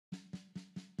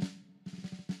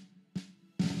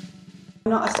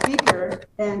not a speaker,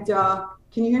 and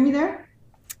can you hear me there?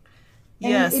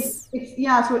 And Yes.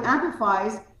 yeah, so it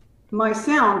amplifies my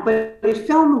sound, but it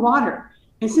fell in the water.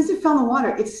 And since it fell in the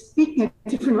water, it's speaking a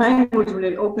different language when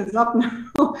it opens up now.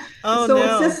 Oh So it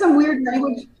says no. some weird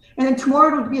language, and then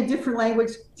tomorrow it'll be a different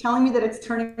language telling me that it's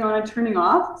turning on and turning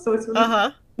off. So it's really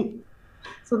Uh-huh.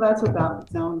 so that's what that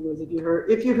sound was. If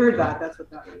you heard that, that's what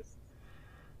that is.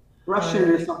 All Russian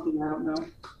or right. something, I don't know.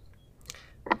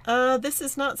 This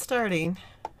is not starting.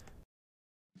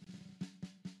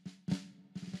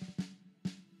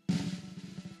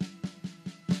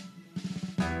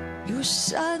 Your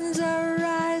sons are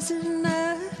rising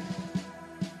up.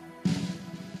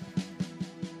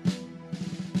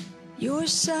 Your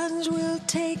sons will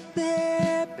take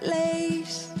their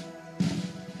place.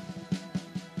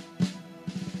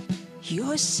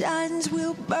 Your sons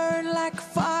will burn like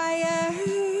fire.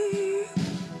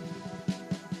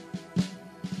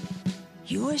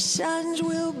 Your sons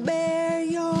will bear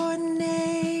your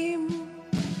name.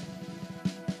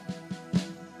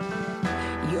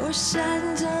 Your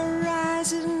sons are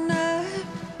rising up.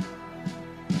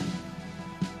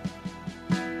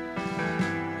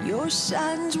 Your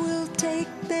sons will take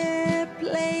their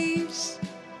place.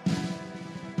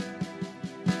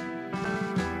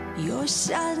 Your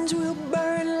sons will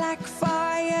burn like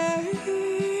fire.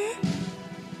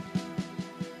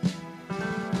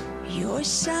 Your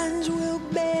sons will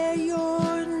bear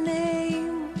your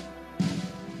name.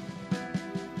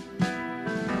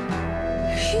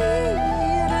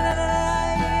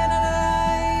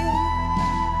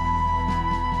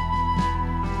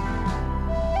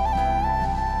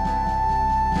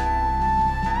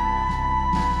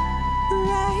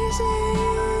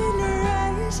 Rising,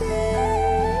 rising.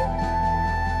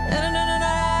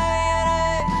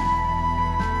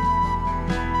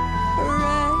 Rising,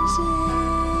 rising.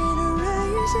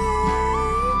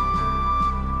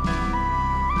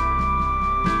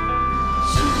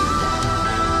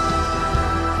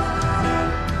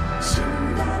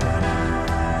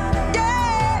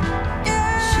 Yeah,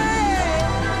 yeah.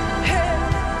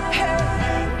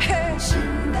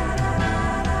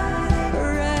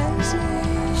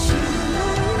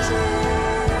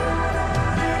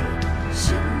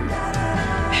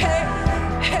 Hey,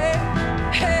 hey,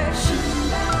 hey.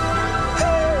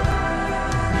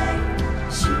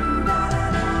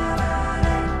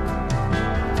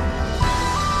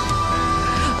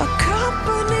 A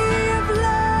company of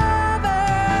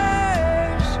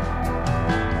lovers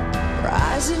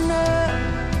rising up,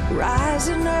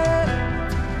 rising up.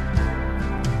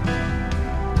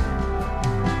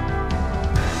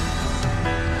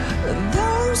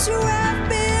 Those who have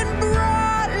been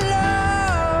brought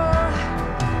low,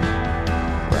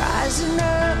 rising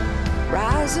up,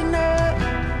 rising up.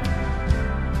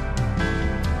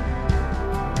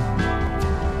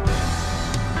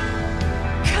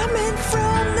 Coming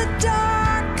from the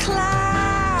dark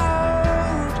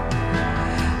cloud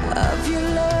of your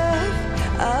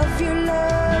love, of your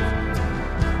love.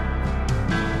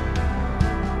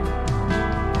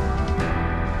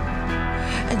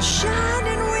 And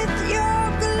shining with your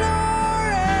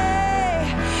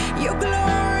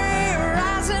glory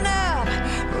rising up,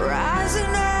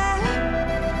 rising up.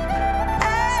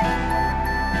 Hey,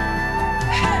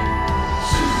 hey.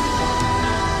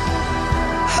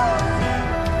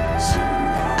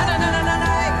 Ah, no, no, no, no,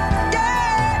 no.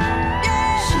 Yeah,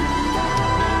 yeah.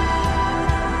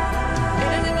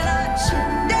 No, no, no, no, no.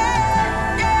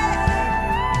 Yeah, yeah.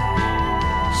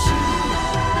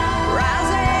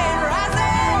 Rising,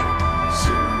 rising.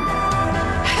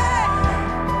 Hey.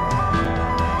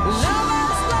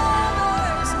 Lovers,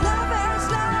 lovers, lovers,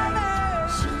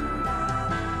 lovers.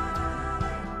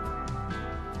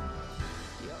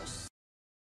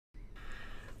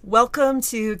 Welcome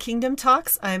to Kingdom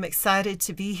Talks. I'm excited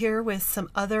to be here with some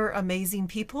other amazing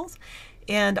people.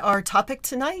 And our topic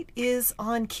tonight is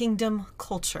on kingdom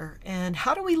culture and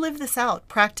how do we live this out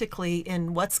practically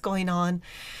in what's going on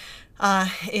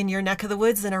in your neck of the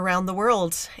woods and around the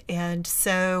world. And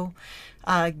so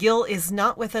Gil is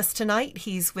not with us tonight.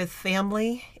 He's with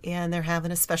family and they're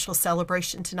having a special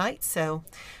celebration tonight. So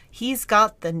he's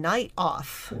got the night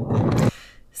off.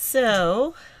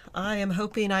 So I am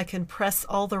hoping I can press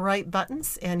all the right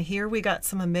buttons. And here we got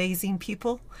some amazing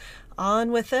people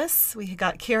on with us. We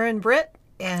got Karen Britt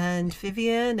and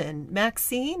Vivian and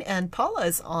Maxine and Paula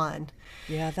is on.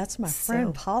 Yeah, that's my So-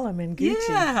 friend Paula Mengucci.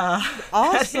 Yeah.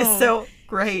 Awesome. That is so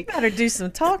great. Better do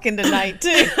some talking tonight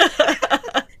too.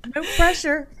 No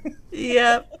pressure.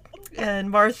 Yep.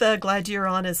 And Martha, glad you're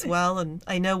on as well. And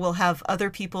I know we'll have other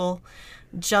people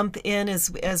jump in as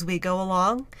we go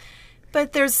along.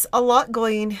 But there's a lot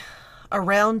going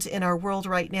around in our world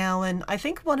right now. And I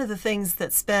think one of the things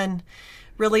that's been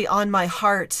really on my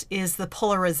heart is the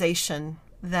polarization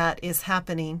that is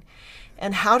happening.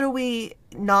 And how do we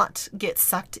not get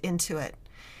sucked into it?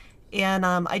 And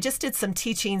I just did some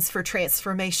teachings for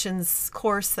Transformations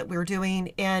course that we were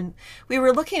doing, and we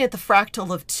were looking at the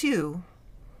fractal of two.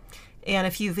 And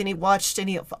if you've watched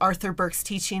any of Arthur Burke's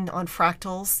teaching on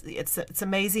fractals, it's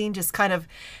amazing just kind of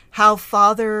how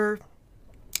Father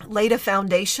laid a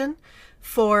foundation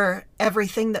for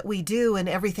everything that we do and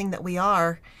everything that we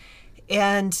are.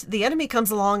 And the enemy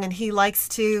comes along and he likes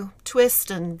to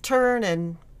twist and turn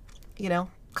and,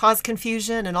 cause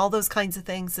confusion and all those kinds of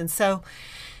things. And so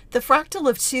the fractal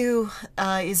of two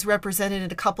is represented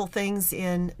in a couple things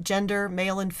in gender,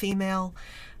 male and female,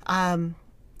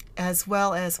 as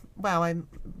well as, wow, I'm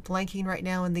blanking right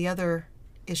now in the other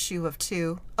issue of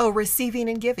two. Oh, receiving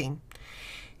and giving.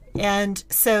 And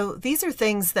so these are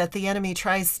things that the enemy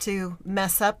tries to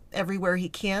mess up everywhere he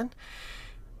can.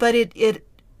 But it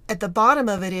at the bottom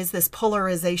of it is this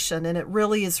polarization, and it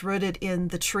really is rooted in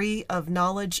the tree of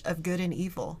knowledge of good and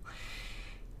evil.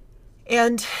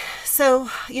 And so,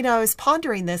 I was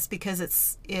pondering this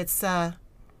because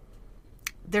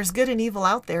there's good and evil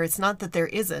out there. It's not that there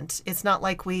isn't. It's not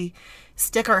like we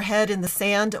stick our head in the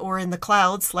sand or in the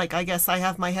clouds, like I guess I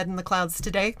have my head in the clouds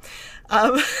today,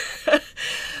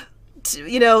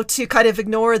 to kind of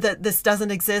ignore that this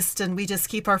doesn't exist, and we just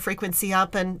keep our frequency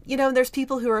up. And, there's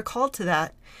people who are called to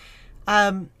that.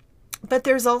 But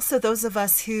there's also those of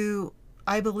us who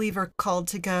I believe are called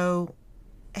to go,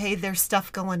 hey, there's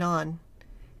stuff going on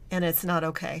and it's not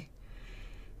okay.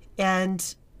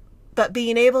 But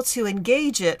being able to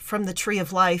engage it from the tree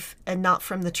of life and not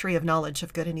from the tree of knowledge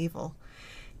of good and evil.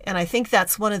 And I think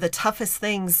that's one of the toughest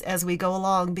things as we go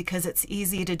along, because it's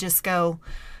easy to just go,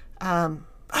 oh,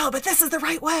 but this is the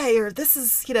right way, or this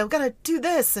is, gonna do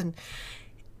this and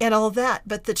all that.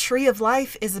 But the tree of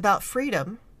life is about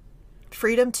freedom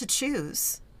to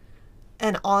choose,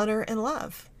 and honor and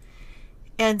love.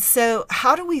 And so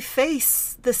how do we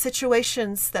face the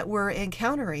situations that we're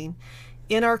encountering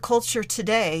in our culture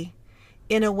today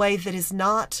in a way that is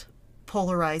not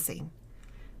polarizing,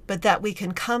 but that we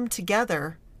can come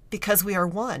together because we are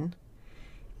one?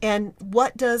 And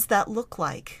what does that look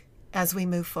like as we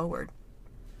move forward?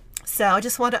 So I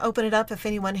just want to open it up if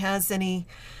anyone has any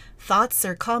thoughts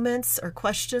or comments or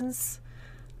questions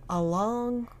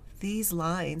along these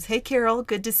lines. Hey, Carol,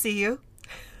 good to see you.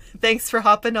 Thanks for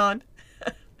hopping on.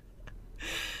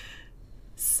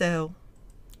 So,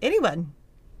 anyone?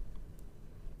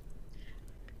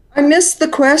 I missed the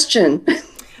question.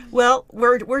 Well,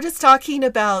 we're just talking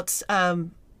about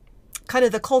kind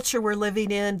of the culture we're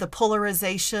living in, the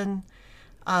polarization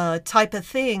type of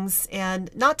things,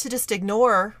 and not to just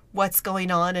ignore what's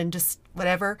going on and just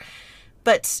whatever,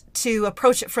 but to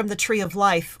approach it from the tree of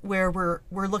life, where we're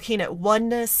looking at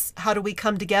oneness. How do we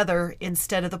come together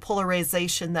instead of the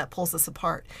polarization that pulls us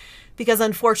apart? Because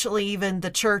unfortunately, even the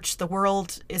church, the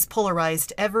world is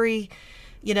polarized. Every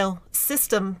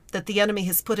system that the enemy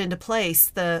has put into place,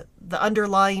 the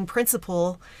underlying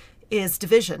principle is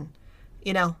division.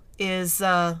 The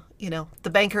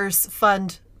bankers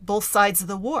fund both sides of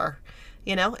the war,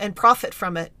 and profit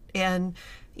from it, and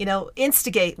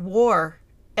instigate war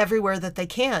everywhere that they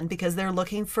can, because they're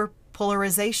looking for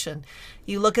polarization.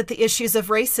 You look at the issues of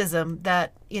racism,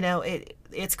 that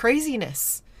it's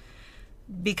craziness,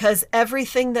 because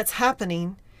everything that's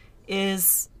happening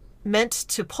is meant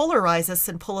to polarize us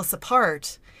and pull us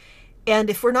apart. And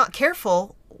if we're not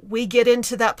careful, we get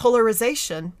into that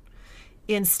polarization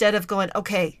instead of going,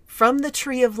 okay, from the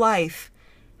tree of life,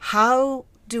 how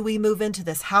do we move into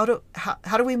this? How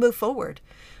do we move forward?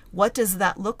 What does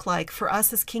that look like for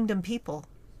us as kingdom people?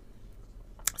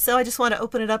 So I just want to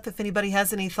open it up if anybody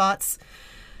has any thoughts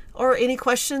or any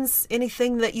questions,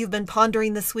 anything that you've been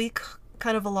pondering this week,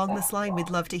 kind of along this line. We'd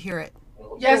love to hear it.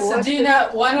 Yes, Adina,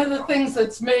 one of the things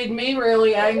that's made me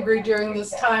really angry during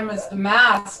this time is the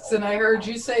masks. And I heard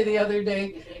you say the other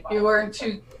day you weren't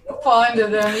too fond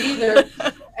of them either.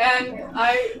 And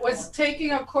I was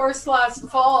taking a course last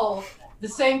fall, the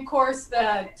same course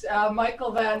that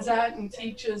Michael Van Zanten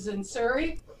teaches in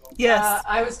Surrey. Yes.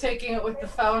 I was taking it with the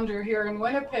founder here in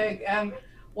Winnipeg. And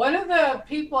one of the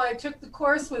people I took the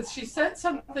course with, she said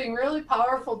something really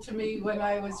powerful to me when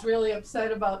I was really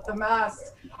upset about the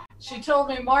masks. She told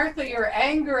me, Martha, your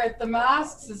anger at the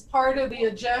masks is part of the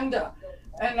agenda.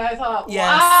 And I thought,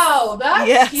 wow,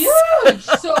 that's huge.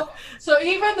 So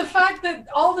even the fact that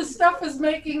all this stuff is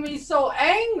making me so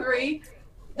angry,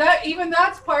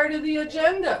 that's part of the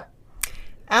agenda.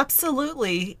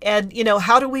 Absolutely. And,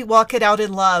 how do we walk it out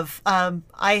in love?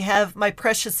 I have my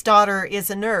precious daughter is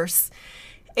a nurse.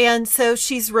 And so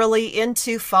she's really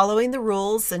into following the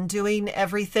rules and doing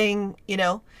everything,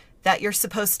 that you're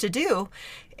supposed to do.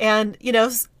 And,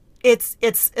 it's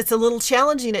a little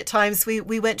challenging at times.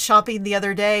 We went shopping the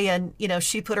other day and,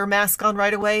 she put her mask on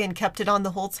right away and kept it on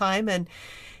the whole time. And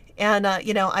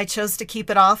I chose to keep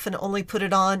it off and only put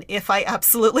it on if I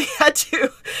absolutely had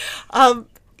to.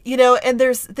 And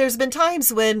there's been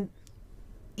times when,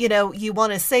 you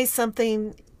want to say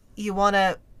something, you want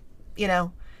to,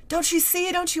 don't you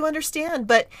see, don't you understand?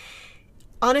 But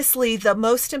honestly, the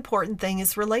most important thing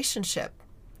is relationship.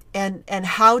 And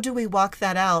how do we walk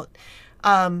that out?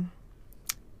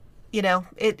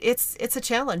 It's a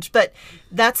challenge, but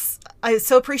I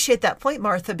so appreciate that point,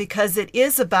 Martha, because it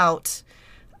is about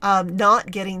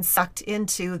not getting sucked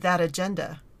into that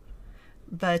agenda.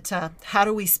 But how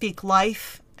do we speak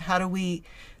life? How do we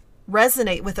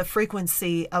resonate with a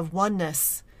frequency of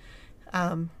oneness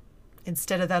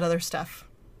instead of that other stuff?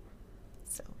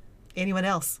 So, anyone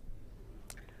else?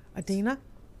 Adina?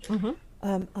 Mm-hmm.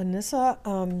 Anissa,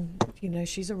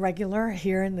 she's a regular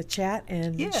here in the chat,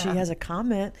 and she has a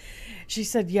comment. She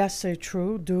said, yes, so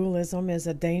true. Dualism is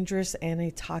a dangerous and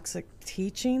a toxic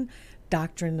teaching,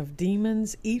 doctrine of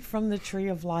demons. Eat from the tree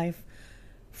of life,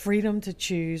 freedom to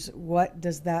choose. What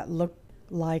does that look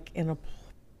like in a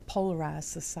polarized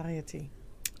society?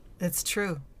 It's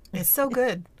true. It's so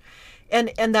good.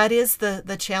 And that is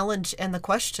the challenge, and the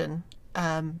question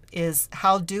is,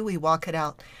 how do we walk it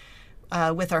out?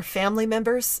 With our family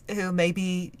members who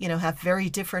maybe, have very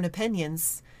different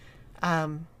opinions.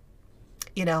 I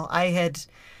had,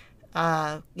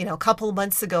 a couple of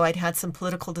months ago, I'd had some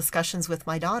political discussions with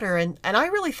my daughter, and I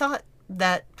really thought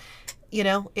that,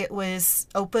 it was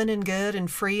open and good and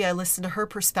free. I listened to her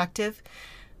perspective.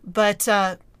 But,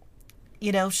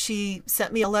 she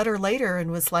sent me a letter later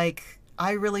and was like,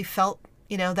 I really felt,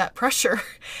 that pressure.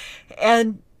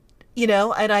 And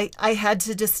and I had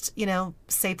to just,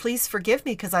 say, please forgive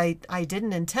me, because I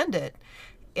didn't intend it.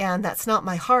 And that's not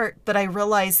my heart. But I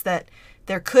realized that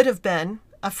there could have been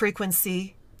a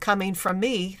frequency coming from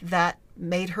me that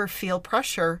made her feel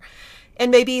pressure.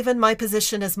 And maybe even my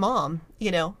position as mom,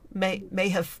 may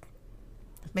have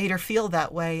made her feel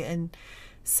that way. And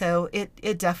so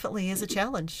it definitely is a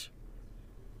challenge.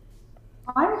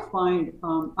 I find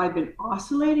I've been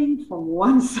oscillating from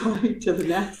one side to the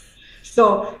next.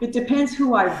 So it depends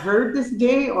who I've heard this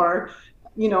day, or,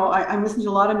 I'm listening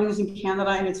to a lot of news in Canada,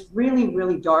 and it's really,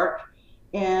 really dark.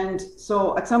 And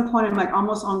so at some point I'm like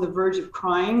almost on the verge of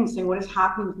crying, saying, what is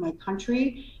happening with my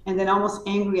country? And then almost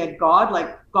angry at God,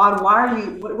 like, God, why are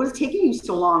you, what is taking you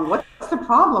so long? What's the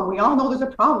problem? We all know there's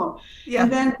a problem. Yeah.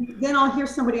 And then I'll hear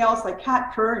somebody else like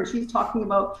Kat Kerr, and she's talking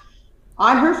about,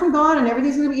 I heard from God and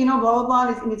everything's going to be, blah, blah, blah.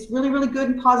 And it's really, really good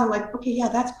and positive. I'm like, okay, yeah,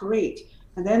 that's great.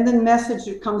 And then the message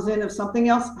that comes in of something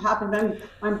else happened, and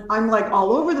I'm like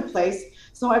all over the place.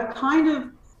 So I've kind of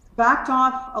backed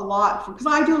off a lot, because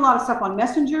I do a lot of stuff on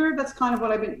Messenger. That's kind of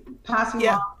what I've been passing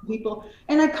on to people.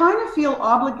 And I kind of feel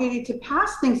obligated to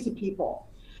pass things to people.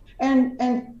 And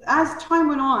as time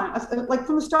went on, like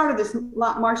from the start of this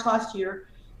March last year,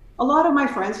 a lot of my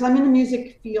friends, because I'm in the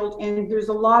music field, and there's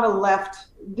a lot of left.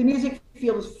 The music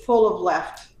field is full of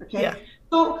left. Okay. Yeah.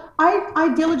 So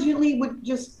I diligently would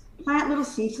just plant little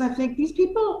seeds, and I think these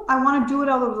people, I want to do it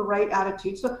out of the right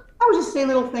attitude. So I would just say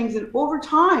little things, and over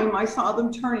time I saw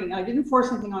them turning. I didn't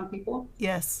force anything on people.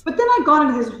 Yes. But then I got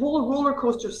into this whole roller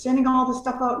coaster of sending all this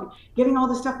stuff out and getting all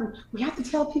this stuff, and we have to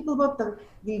tell people about the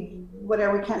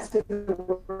whatever, we can't say the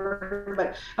word,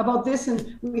 but about this,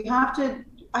 and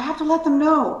I have to let them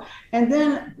know. And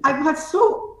then I got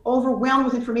so overwhelmed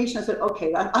with information, I said,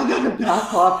 okay, I got to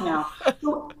back off now.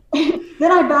 So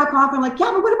then I back off. I'm like,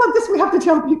 yeah, but what about this? We have to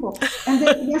tell people. And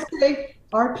then yesterday,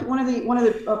 one of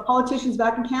the politicians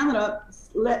back in Canada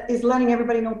is letting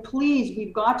everybody know, please,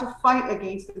 we've got to fight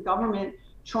against the government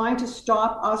trying to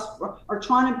stop us or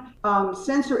trying to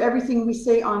censor everything we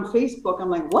say on Facebook. I'm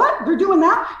like, what? They're doing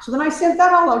that? So then I sent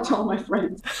that all out to all my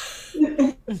friends.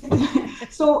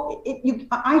 So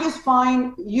I just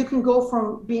find you can go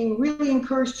from being really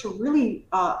encouraged to really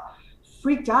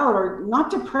freaked out, or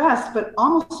not depressed, but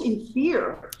almost in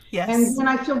fear. Yes. And then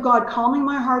I feel God calming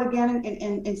my heart again,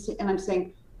 and I'm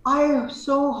saying, I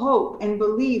so hope and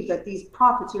believe that these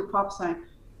prophets who are prophesying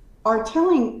are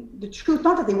telling the truth.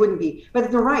 Not that they wouldn't be, but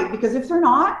they're right. Because if they're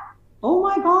not, oh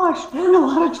my gosh, we're in a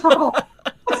lot of trouble.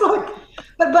 It's like,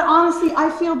 but honestly, I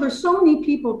feel there's so many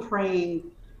people praying.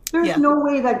 There's no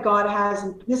way that God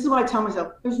hasn't. This is what I tell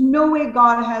myself. There's no way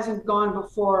God hasn't gone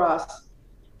before us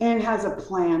and has a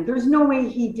plan. There's no way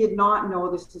he did not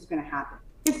know this is going to happen.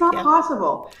 It's not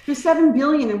possible. There's 7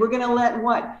 billion, and we're going to let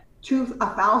what,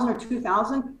 1,000 or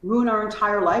 2,000 ruin our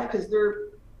entire life because they're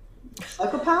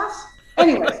psychopaths?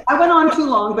 Anyways, I went on too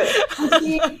long, but I'm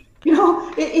seeing, you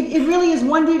know, it really is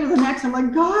one day to the next. I'm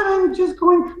like, God, I'm just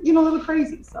going, you know, a little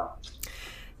crazy. So.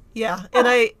 Yeah, and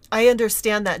I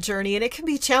understand that journey, and it can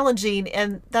be challenging,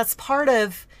 and that's part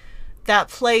of that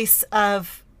place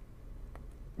of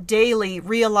daily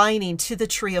realigning to the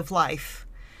tree of life.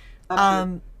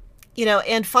 You know,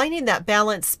 and finding that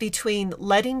balance between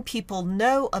letting people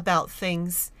know about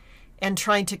things and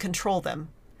trying to control them.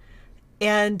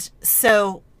 And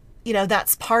so, you know,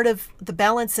 that's part of the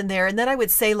balance in there. And then I would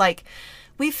say, like,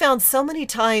 we found so many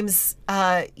times,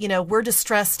 you know, we're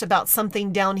distressed about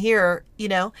something down here, you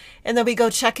know, and then we go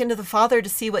check into the Father to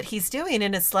see what he's doing.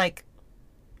 And it's like,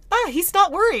 he's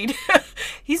not worried.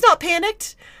 He's not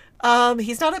panicked.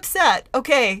 He's not upset.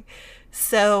 Okay.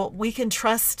 So we can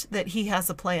trust that he has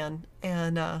a plan.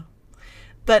 And,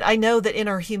 but I know that in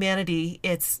our humanity,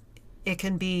 it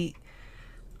can be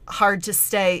hard to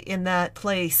stay in that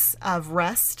place of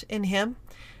rest in him,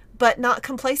 but not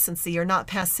complacency or not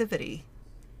passivity.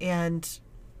 And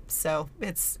so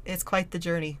it's quite the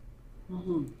journey.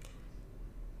 Mm-hmm.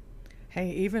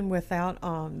 Hey, even without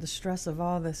the stress of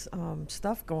all this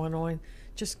stuff going on,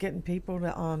 just getting people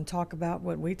to talk about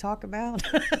what we talk about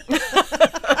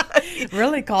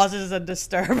really causes a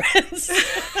disturbance.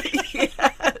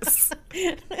 Yes.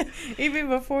 Even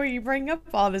before you bring up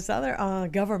all this other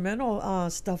governmental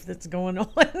stuff that's going on.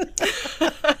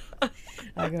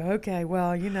 I go, okay,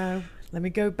 well, you know, let me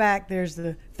go back. There's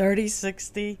the 30,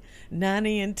 60,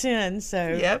 90, and 10. So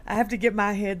yep. I have to get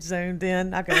my head zoned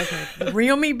in. I go, okay,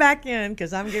 reel me back in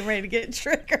because I'm getting ready to get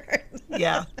triggered.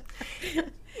 Yeah.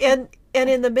 And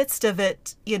in the midst of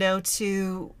it, you know,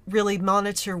 to really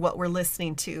monitor what we're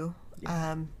listening to.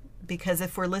 Yeah. Because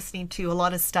if we're listening to a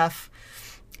lot of stuff,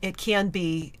 it can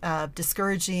be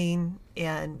discouraging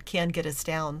and can get us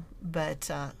down. But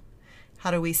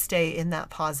how do we stay in that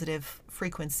positive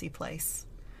frequency place?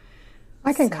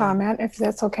 I can comment if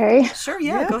that's okay. Sure,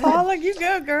 yeah, go Paula, ahead. you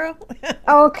go, girl.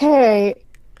 Okay.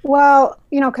 Well,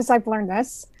 you know, because I've learned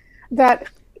this, that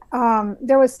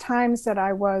there was times that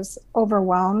I was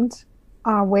overwhelmed,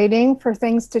 waiting for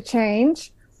things to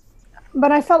change.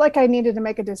 But I felt like I needed to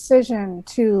make a decision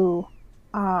to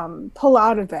pull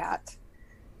out of that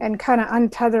and kind of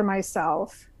untether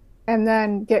myself and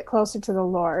then get closer to the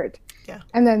Lord. Yeah.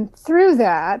 And then through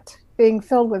that, being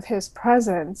filled with his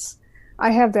presence,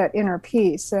 I have that inner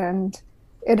peace, and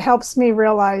it helps me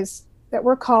realize that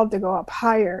we're called to go up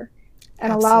higher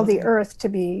and allow the earth to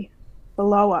be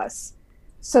below us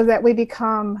so that we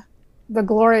become the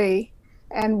glory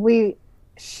and we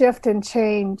shift and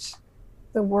change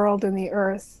the world and the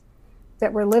earth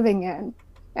that we're living in.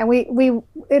 And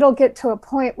it'll get to a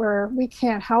point where we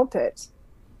can't help it.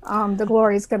 The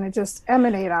glory is going to just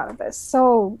emanate out of us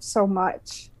so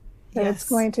much that it's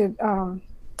going to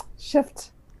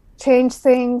shift, change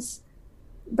things,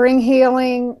 bring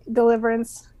healing,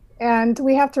 deliverance. And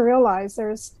we have to realize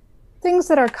there's things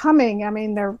that are coming. I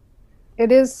mean,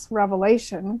 it is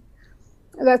revelation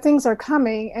that things are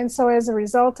coming. And so as a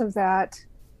result of that,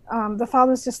 the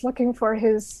Father's just looking for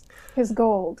his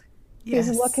gold. Yes.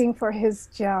 He's looking for his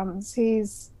gems.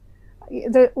 There's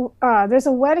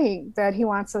a wedding that he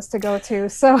wants us to go to.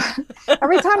 So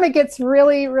every time it gets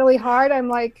really, really hard, I'm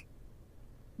like,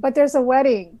 but there's a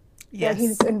wedding that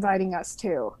he's inviting us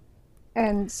to.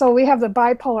 And so we have the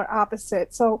bipolar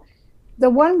opposite. So the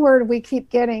one word we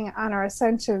keep getting on our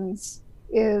ascensions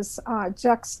is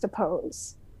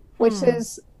juxtapose, which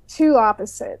is two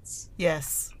opposites.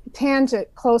 Yes.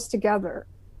 Tangent, close together.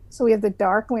 So we have the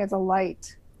dark and we have the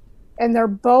light. And they're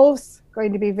both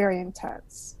going to be very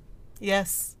intense.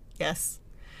 Yes, yes.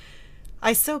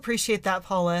 I so appreciate that,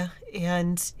 Paula.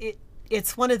 And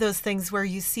it's one of those things where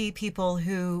you see people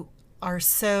who are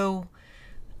so,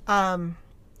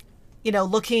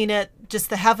 looking at just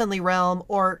the heavenly realm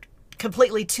or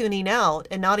completely tuning out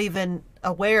and not even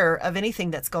aware of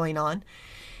anything that's going on.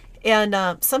 And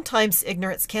sometimes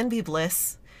ignorance can be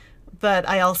bliss, but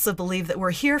I also believe that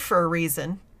we're here for a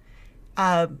reason.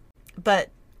 But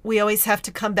we always have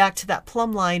to come back to that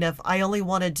plumb line of, I only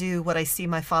want to do what I see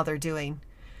my Father doing,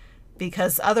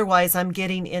 because otherwise I'm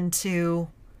getting into,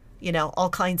 all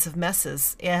kinds of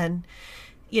messes. And,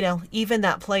 even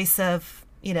that place of,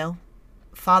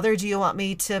 Father, do you want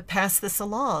me to pass this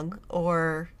along,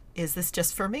 or is this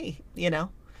just for me?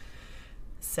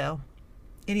 So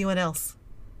anyone else?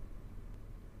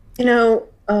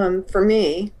 For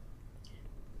me,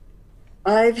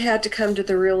 I've had to come to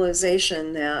the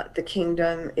realization that the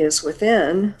kingdom is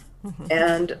within,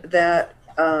 and that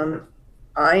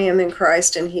I am in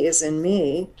Christ and he is in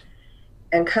me,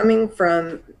 and coming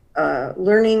from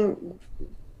learning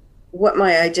what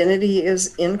my identity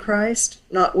is in Christ,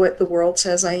 not what the world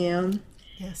says I am.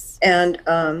 Yes. And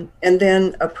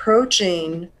then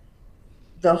approaching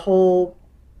the whole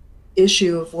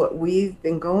issue of what we've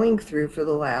been going through for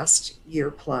the last year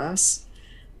plus,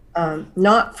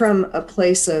 not from a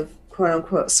place of quote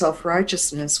unquote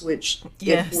self-righteousness, which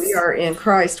yes. if we are in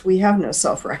Christ, we have no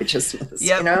self-righteousness,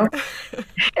 yep. you know,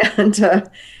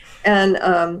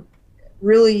 and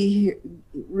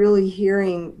really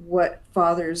hearing what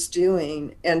Father's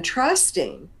doing and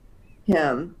trusting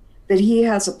him that he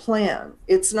has a plan.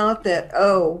 It's not that,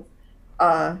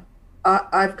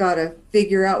 I've got to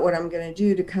figure out what I'm going to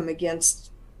do to come against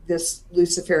this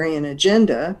Luciferian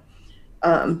agenda,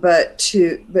 but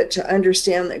to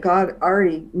understand that God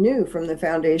already knew from the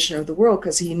foundation of the world,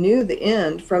 because he knew the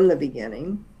end from the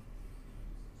beginning.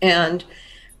 And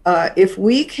if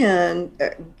we can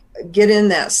get in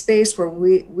that space where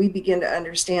we begin to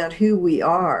understand who we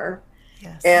are,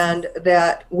 yes. and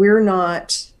that we're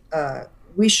not,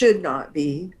 we should not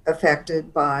be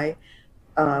affected by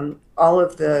all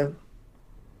of the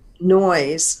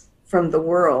noise from the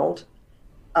world,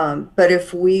 but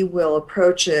if we will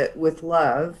approach it with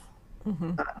love,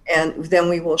 mm-hmm. And then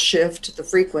we will shift the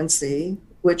frequency,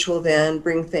 which will then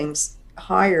bring things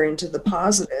higher into the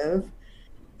positive.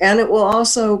 And it will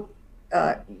also,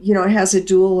 it has a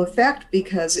dual effect,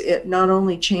 because it not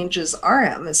only changes our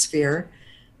atmosphere,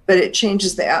 but it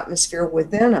changes the atmosphere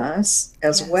within us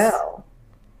as yes. well.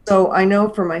 So I know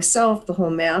for myself, the whole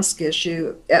mask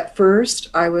issue, at first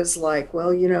I was like, well,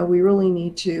 we really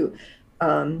need to,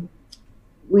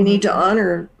 need to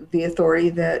honor the authority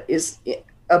that is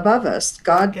above us.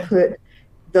 God yeah. put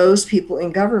those people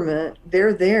in government.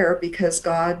 They're there because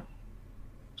God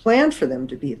planned for them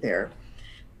to be there.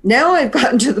 Now I've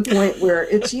gotten to the point where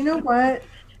it's, what?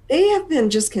 They have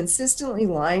been just consistently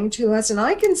lying to us, and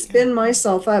I can spin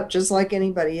myself up just like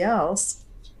anybody else.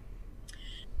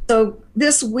 So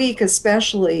this week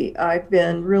especially, I've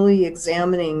been really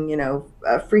examining,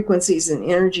 frequencies and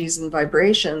energies and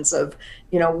vibrations of,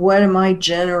 what am I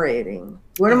generating?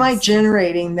 What am I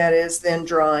generating that is then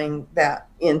drawing that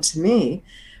into me?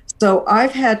 So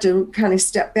I've had to kind of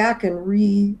step back and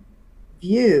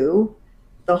review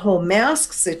the whole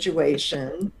mask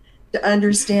situation to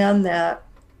understand that,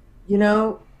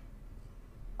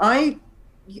 I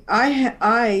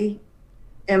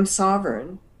am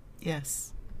sovereign. Yes.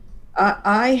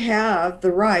 I have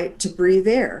the right to breathe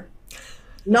air.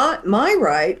 Not my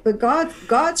right, but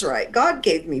God's right. God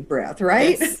gave me breath,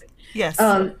 right? Yes.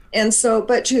 And so,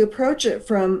 but to approach it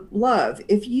from love.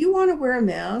 If you want to wear a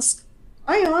mask,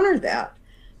 I honor that.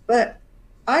 But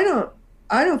I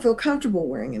don't feel comfortable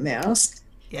wearing a mask.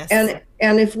 Yes.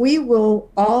 And if we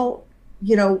will all,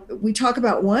 we talk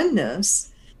about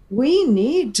oneness, we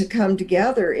need to come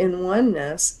together in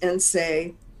oneness and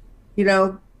say,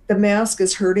 the mask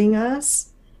is hurting us,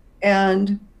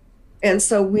 and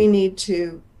so we need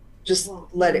to just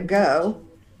let it go,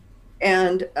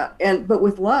 and but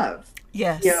with love.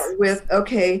 Yes. With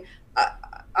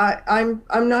I'm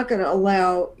not going to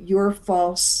allow your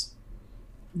false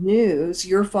news,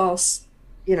 your false,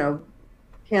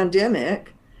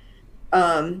 pandemic,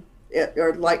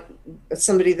 or like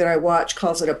somebody that I watch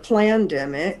calls it a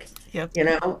plandemic. Yep. And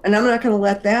I'm not going to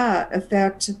let that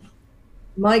affect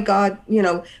my God,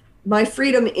 my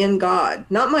freedom in God,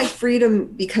 not my freedom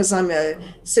because I'm a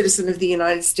citizen of the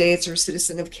United States or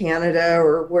citizen of Canada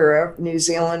or wherever, New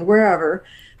Zealand, wherever,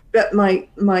 but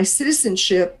my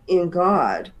citizenship in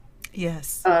God.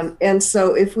 Yes. And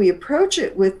so if we approach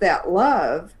it with that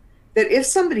love, that if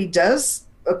somebody does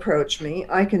approach me,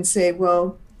 I can say,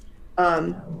 well,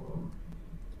 I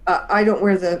don't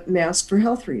wear the mask for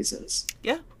health reasons.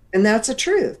 Yeah. And that's a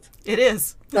truth. It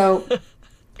is. So,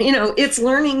 it's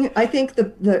learning. I think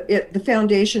the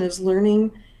foundation is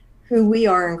learning who we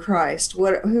are in Christ.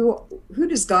 Who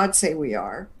does God say we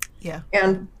are? Yeah.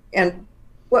 And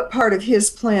what part of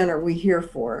his plan are we here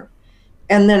for?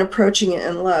 And then approaching it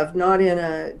in love, not in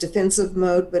a defensive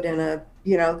mode, but in a,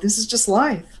 this is just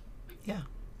life. Yeah.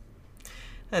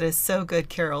 That is so good,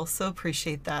 Carol. So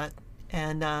appreciate that.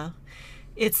 And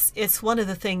it's one of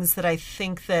the things that I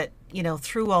think that,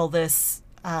 through all this,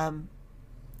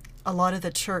 a lot of the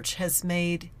church has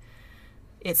made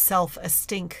itself a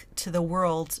stink to the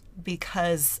world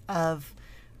because of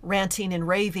ranting and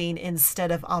raving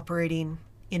instead of operating,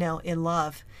 in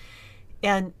love.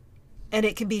 And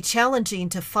it can be challenging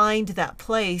to find that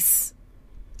place,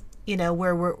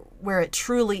 where it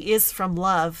truly is from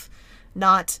love,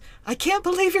 not, I can't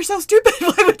believe you're so stupid.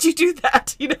 Why would you do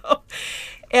that?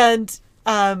 And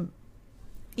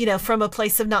from a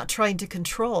place of not trying to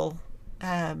control,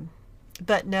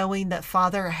 but knowing that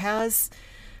Father has,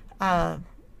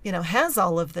 has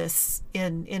all of this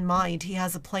in mind. He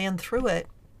has a plan through it.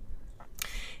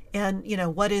 And,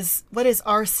 what is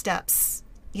our steps,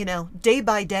 day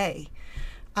by day?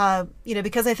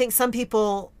 Because I think some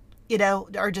people,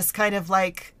 are just kind of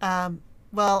like,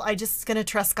 well, I'm just going to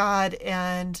trust God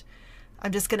and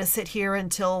I'm just going to sit here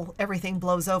until everything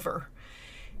blows over.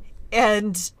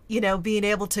 And, being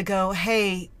able to go,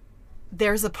 hey,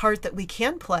 there's a part that we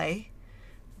can play,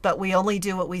 but we only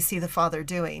do what we see the Father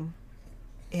doing.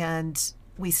 And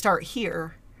we start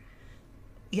here,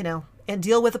 and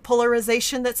deal with the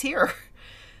polarization that's here,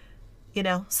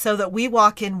 so that we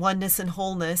walk in oneness and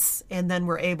wholeness, and then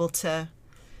we're able to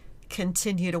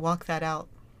continue to walk that out.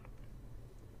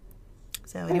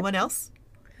 So anyone else?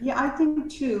 Yeah, I think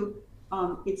too,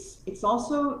 it's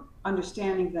also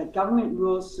understanding that government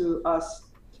rules through us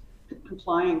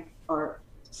complying or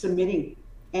submitting.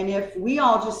 And if we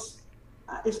all just,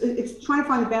 it's trying to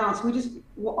find a balance. We just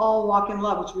all walk in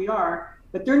love, which we are,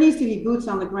 but there needs to be boots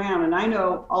on the ground. And I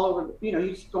know all over, you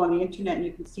just go on the internet and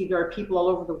you can see there are people all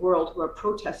over the world who are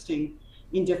protesting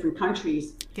in different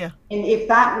countries. Yeah. And if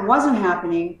that wasn't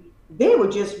happening, they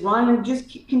would just run and just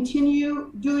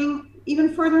continue doing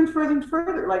even further and further and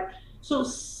further. Like, so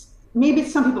maybe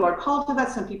some people are called to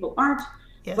that, some people aren't.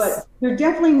 Yes. But there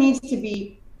definitely needs to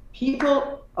be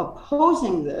people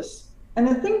opposing this. And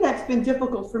the thing that's been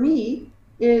difficult for me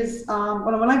is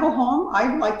when I go home,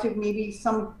 I'd like to maybe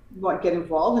get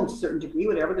involved in a certain degree,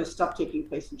 whatever, there's stuff taking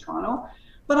place in Toronto.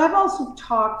 But I've also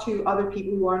talked to other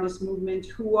people who are in this movement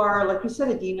who are, like you said,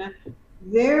 Adina,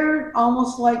 they're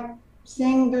almost like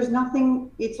saying there's nothing,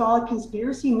 it's all a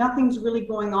conspiracy, nothing's really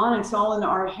going on, it's all in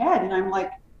our head. And I'm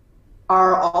like,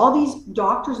 are all these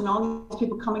doctors and all these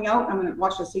people coming out, I'm going to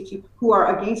watch this say to you, who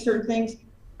are against certain things,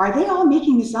 are they all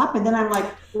making this up? And then I'm like,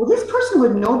 well, this person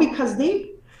would know because they've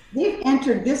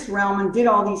entered this realm and did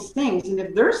all these things. And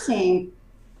if they're saying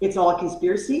it's all a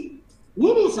conspiracy,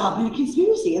 maybe it's all been a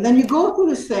conspiracy. And then you go through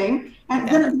this thing, and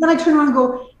then I turn around and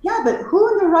go, yeah, but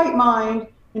who in their right mind,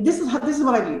 and this is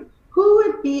what I do, who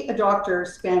would be a doctor,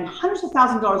 spend hundreds of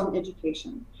thousands of dollars in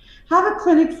education, have a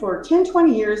clinic for 10,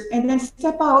 20 years, and then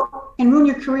step out and ruin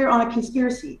your career on a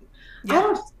conspiracy? Yeah. I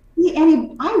don't see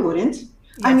any, I wouldn't. Yes.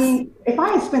 I mean, if I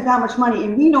had spent that much money,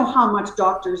 and we know how much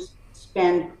doctors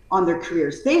spend on their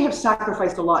careers, they have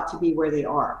sacrificed a lot to be where they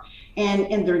are.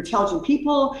 And they're intelligent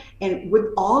people. And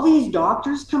would all these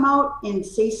doctors come out and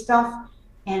say stuff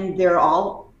and they're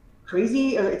all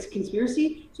crazy, or it's a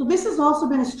conspiracy? So this has also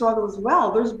been a struggle as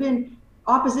well. There's been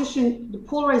opposition, the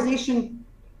polarization,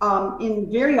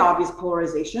 in very obvious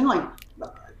polarization, like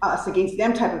us against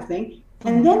them type of thing.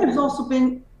 And then there's also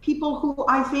been people who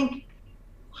I think,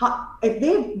 if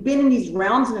they've been in these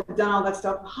realms and have done all that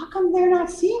stuff, how come they're not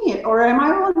seeing it? Or am I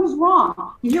the one who's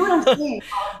wrong? You hear what I'm saying?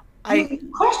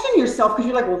 You question yourself because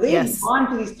you're like, well, they've gone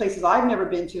to these places I've never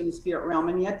been to in the spirit realm,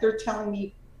 and yet they're telling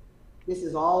me this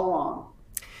is all wrong.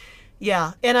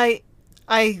 Yeah, and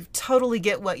I totally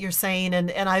get what you're saying,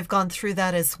 and I've gone through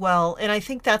that as well. And I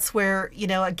think that's where,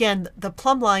 again, the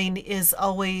plumb line is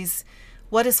always,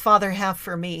 what does Father have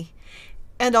for me?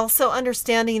 And also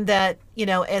understanding that,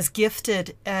 as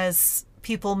gifted as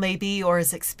people may be, or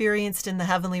as experienced in the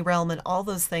heavenly realm and all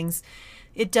those things,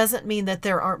 it doesn't mean that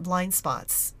there aren't blind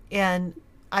spots. And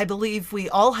I believe we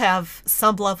all have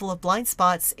some level of blind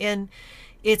spots, and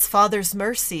it's Father's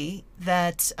mercy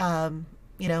that,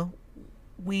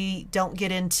 we don't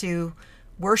get into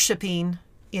worshiping,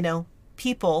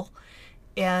 people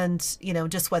and,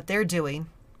 just what they're doing,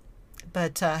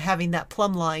 but having that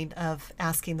plumb line of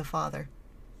asking the Father.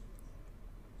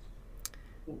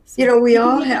 So, we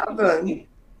all have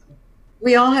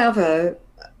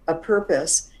a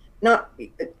purpose.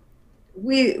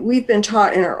 We've been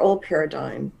taught in our old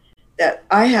paradigm that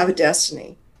I have a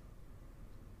destiny.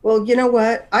 Well, you know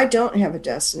what? I don't have a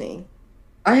destiny.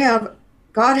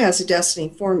 God has a destiny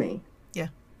for me. Yeah.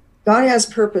 God has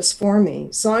purpose for me.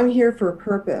 So I'm here for a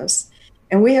purpose.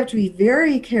 And we have to be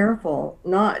very careful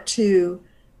not to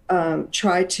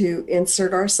try to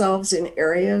insert ourselves in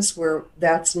areas where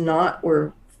that's not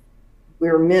where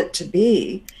we're meant to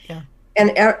be. Yeah.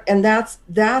 And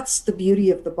that's the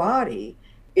beauty of the body,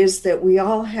 is that we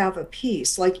all have a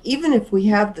piece. Like, even if we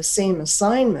have the same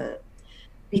assignment,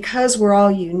 because we're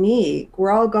all unique,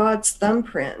 we're all God's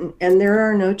thumbprint, and there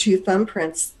are no two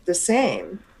thumbprints the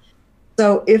same.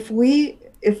 So if we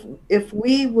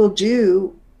will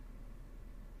do,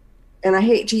 and I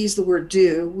hate to use the word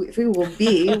do, if we will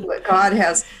be what God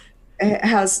has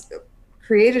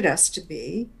created us to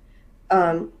be,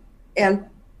 and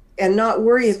not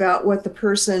worry about what the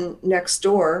person next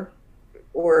door,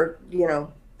 or the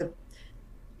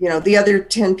other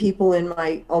 10 people in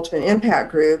my Ultimate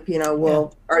Impact group,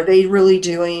 are they really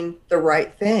doing the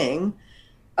right thing?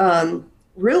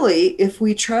 Really, if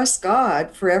we trust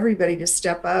God for everybody to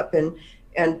step up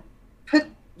and put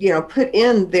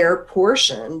in their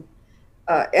portion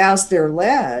as they're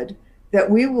led, that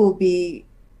we will be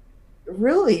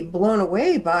really blown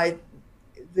away by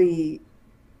the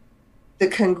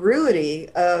congruity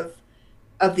of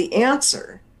the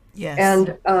answer. Yes.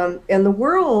 And the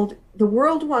world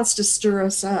wants to stir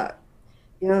us up.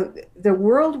 The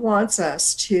world wants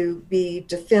us to be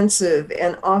defensive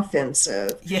and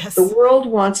offensive. Yes. The world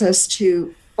wants us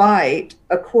to fight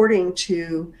according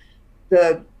to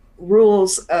the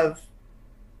rules of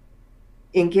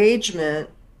engagement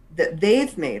that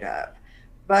they've made up.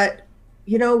 But,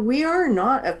 we are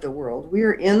not of the world. We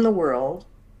are in the world,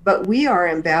 but we are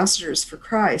ambassadors for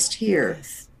Christ here.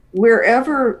 Yes.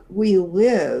 Wherever we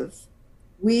live,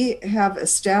 we have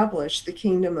established the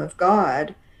kingdom of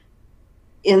God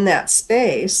in that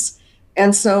space.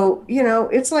 And so,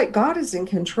 it's like God is in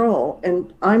control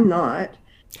and I'm not.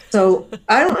 So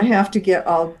I don't have to get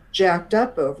all jacked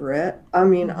up over it. I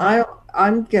mean,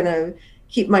 I'm going to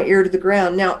keep my ear to the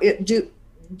ground. Now,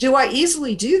 do I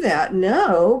easily do that?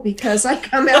 No, because I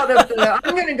come out of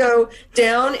I'm going to go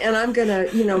down and I'm going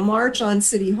to, march on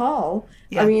City Hall.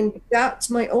 Yeah. I mean, that's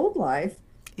my old life.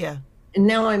 Yeah. And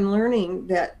now I'm learning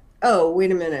that, oh,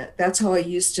 wait a minute, that's how I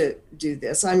used to do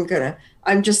this. I'm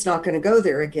just not going to go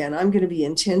there again. I'm going to be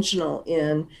intentional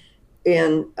in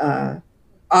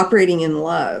operating in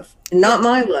love, and not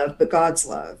my love, but God's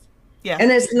love. Yeah.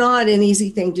 And it's not an easy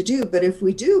thing to do, but if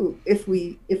we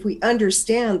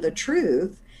understand the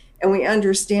truth, and we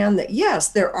understand that, yes,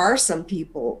 there are some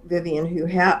people, Vivian,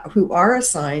 who are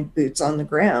assigned boots on the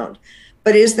ground,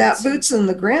 but is that boots on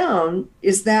the ground?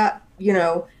 Is that,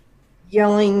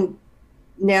 yelling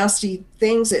nasty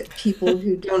things at people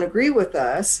who don't agree with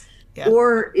us? Yeah.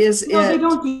 Or is no, they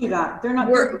don't do that. They're not.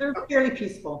 They're fairly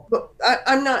peaceful. But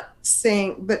I'm not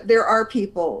saying, but there are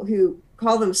people who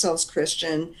call themselves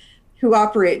Christian, who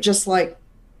operate just like,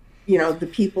 the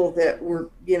people that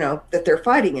that they're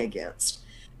fighting against.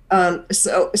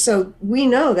 So we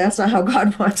know that's not how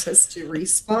God wants us to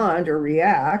respond or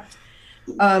react.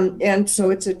 And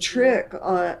so it's a trick.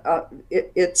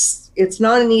 It's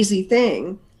not an easy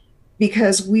thing,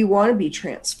 because we want to be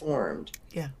transformed.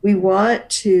 Yeah. We want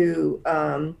to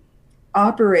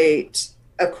operate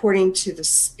according to the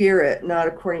Spirit, not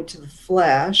according to the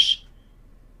flesh,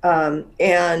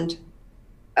 and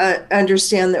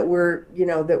understand that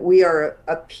that we are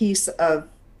a piece of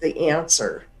the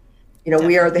answer.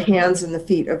 We are the hands and the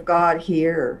feet of God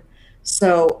here.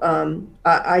 So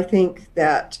I think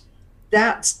that's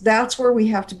where we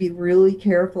have to be really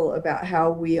careful about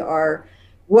how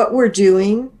what we're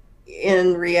doing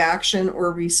in reaction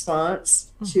or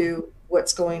response to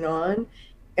what's going on,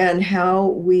 and how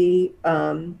we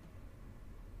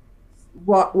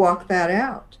walk that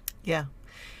out. Yeah.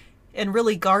 And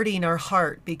really guarding our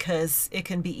heart, because it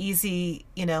can be easy,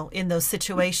 in those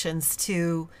situations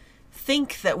to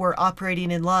think that we're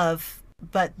operating in love,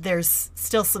 but there's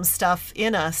still some stuff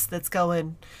in us that's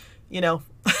going,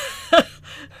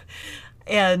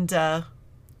 and,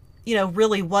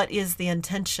 really what is the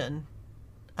intention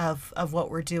of what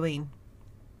we're doing?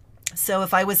 So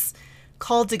if I was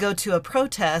called to go to a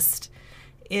protest,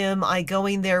 am I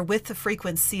going there with the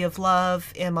frequency of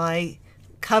love? Am I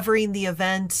covering the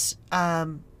event,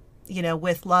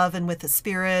 with love and with the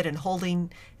Spirit, and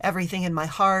holding everything in my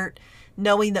heart,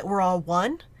 knowing that we're all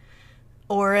one?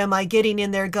 Or am I getting in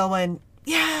there going,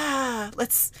 yeah,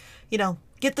 let's,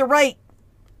 get the right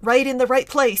in the right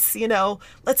place,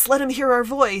 let's let him hear our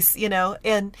voice,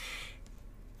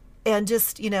 and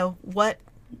just,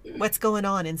 what's going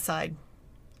on inside.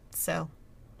 So.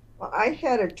 Well, I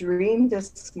had a dream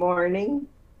this morning,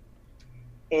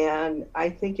 and I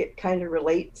think it kind of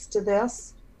relates to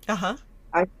this. Uh-huh.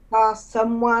 I saw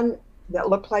someone that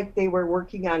looked like they were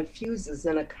working on fuses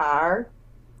in a car.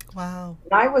 Wow.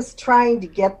 And I was trying to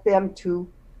get them to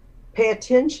pay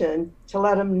attention, to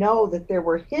let them know that there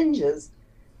were hinges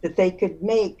that they could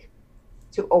make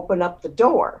to open up the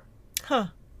door. Huh.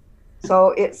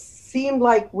 So it seemed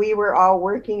like we were all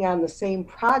working on the same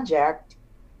project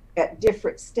at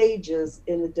different stages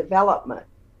in the development.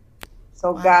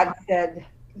 So wow. God said,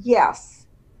 yes.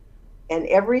 And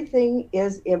everything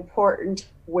is important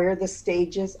where the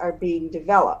stages are being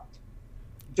developed.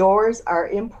 Doors are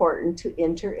important to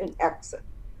enter and exit.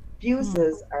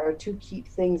 Fuses are to keep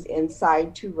things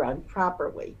inside to run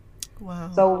properly.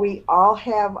 Wow. So we all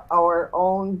have our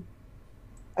own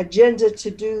agenda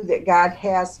to do that God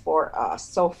has for us.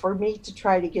 So for me to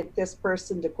try to get this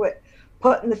person to quit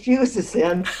putting the fuses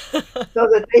in so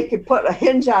that they could put a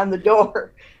hinge on the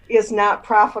door is not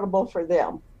profitable for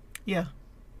them. Yeah.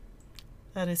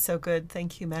 That is so good.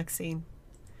 Thank you, Maxine.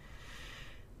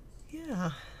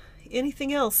 Yeah.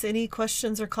 Anything else? Any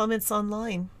questions or comments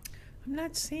online? I'm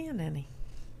not seeing any.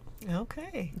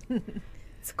 Okay.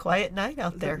 It's a quiet night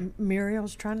out there.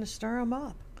 Muriel's trying to stir them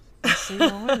up. See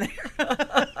on there.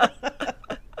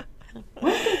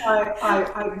 One thing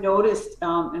I've noticed,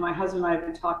 and my husband and I have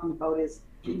been talking about, is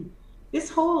this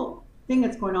whole thing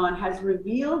that's going on has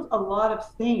revealed a lot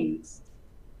of things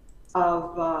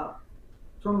of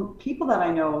from people that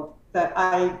I know, that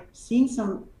I've seen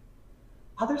some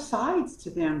other sides to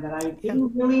them that I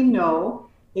didn't really know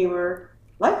they were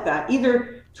like that,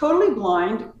 either totally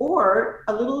blind or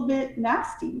a little bit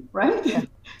nasty, right? Yeah.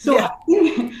 So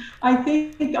yeah. I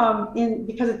think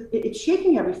because it's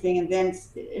shaking everything,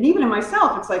 and even in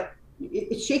myself, it's like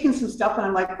it's shaking some stuff, and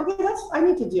I'm like, okay, I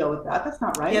need to deal with that. That's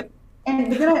not right. Yep.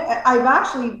 But then I've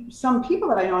actually, some people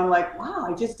that I know, I'm like, wow,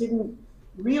 I just didn't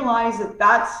realize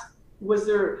that was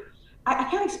there. I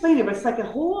can't explain it, but it's like a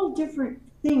whole different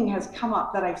thing has come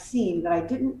up that I've seen that I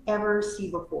didn't ever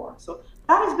see before. So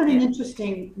that has been an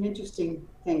interesting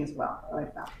thing as well, I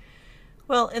like that.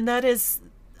 Well, and that is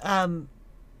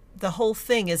the whole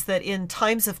thing, is that in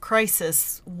times of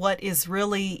crisis, what is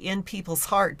really in people's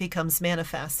heart becomes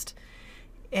manifest.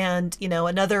 And,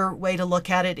 another way to look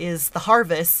at it is the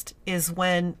harvest is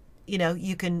when,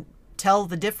 you can tell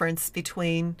the difference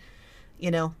between,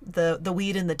 the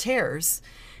wheat and the tares.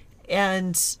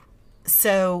 And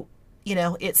so,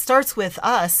 it starts with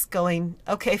us going,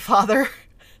 okay, Father,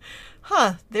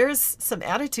 there's some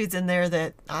attitudes in there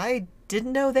that I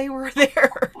didn't know they were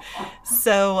there.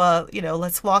 So,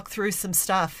 let's walk through some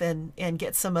stuff and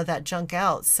get some of that junk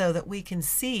out so that we can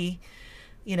see,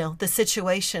 the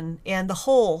situation and the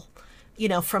whole,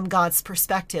 from God's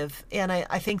perspective. And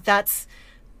I think that's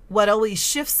what always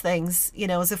shifts things,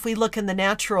 is if we look in the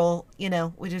natural,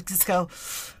 we just go,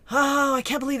 oh, I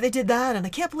can't believe they did that, and I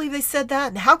can't believe they said that,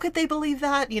 and how could they believe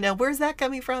that? Where's that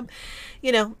coming from?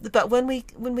 But when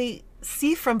we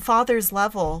see from Father's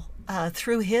level,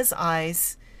 through his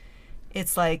eyes,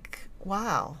 it's like,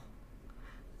 wow,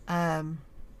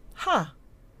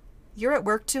 you're at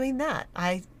work doing that.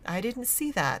 I didn't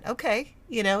see that. Okay,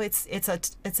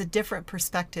 it's a different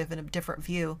perspective and a different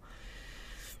view.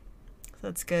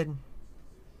 That's good.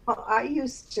 Well, I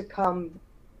used to come,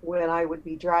 when I would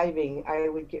be driving, I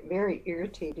would get very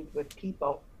irritated with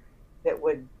people that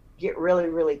would get really,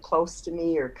 really close to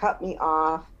me or cut me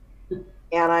off.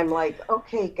 And I'm like,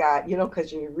 okay, God,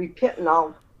 because you're repenting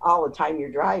all the time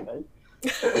you're driving.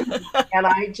 And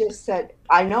I just said,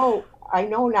 I know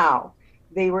now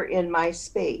they were in my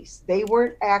space. They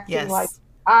weren't acting like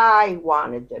I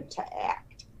wanted them to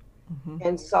act. Mm-hmm.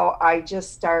 And so I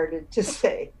just started to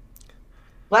say,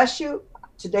 bless you.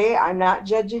 Today, I'm not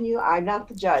judging you. I'm not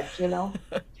the judge,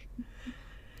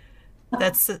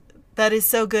 That is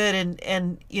so good.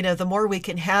 And the more we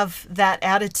can have that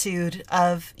attitude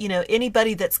of,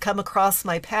 anybody that's come across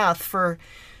my path for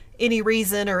any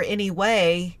reason or any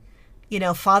way,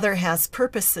 Father has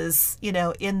purposes,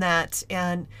 in that.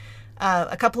 And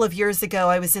a couple of years ago,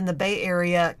 I was in the Bay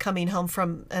Area coming home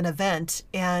from an event,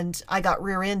 and I got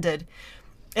rear-ended.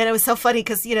 And it was so funny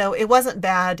because, it wasn't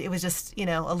bad. It was just,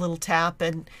 a little tap.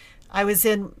 And I was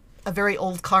in a very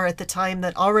old car at the time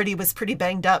that already was pretty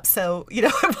banged up. So,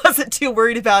 I wasn't too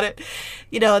worried about it.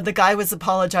 And the guy was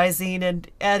apologizing.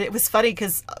 And it was funny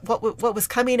because what was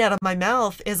coming out of my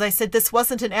mouth is I said, this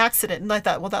wasn't an accident. And I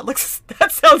thought, well,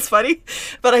 that sounds funny.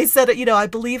 But I said, I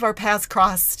believe our paths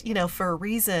crossed, for a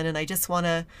reason. And I just want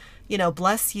to,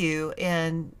 bless you.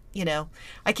 And,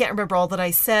 I can't remember all that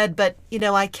I said, but,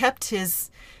 I kept his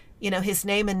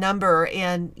name and number.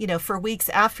 And, for weeks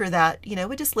after that,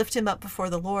 we just lift him up before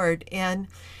the Lord. And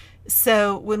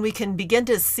so when we can begin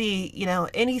to see,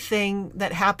 anything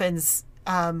that happens,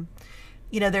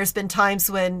 there's been times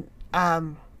when, I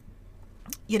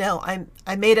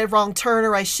made a wrong turn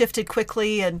or I shifted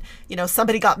quickly and,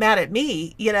 somebody got mad at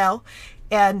me,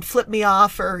 and flipped me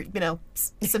off or,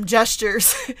 some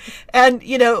gestures. And,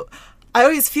 I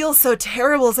always feel so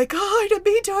terrible. It's like, oh, I didn't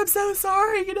mean to. I'm so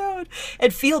sorry,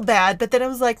 and feel bad. But then I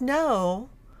was like, no,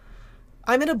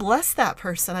 I'm going to bless that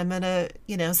person. I'm going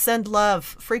to, send love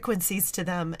frequencies to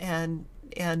them and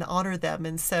honor them.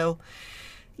 And so,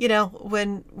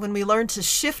 when we learn to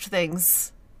shift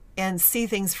things and see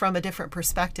things from a different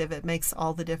perspective, it makes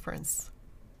all the difference.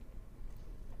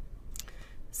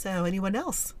 So anyone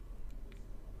else?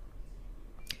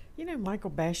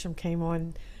 Michael Basham came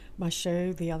on my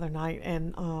show the other night,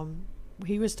 and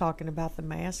he was talking about the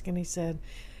mask, and he said,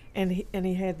 and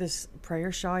he had this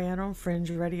prayer shawl he had on, Fringe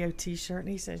Radio T-shirt, and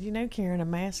he said, you know, Karen, a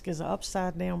mask is an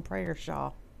upside down prayer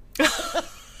shawl.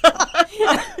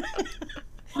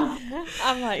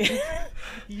 I'm like,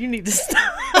 you need to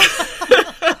stop.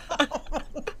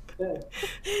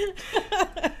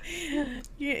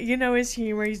 You know his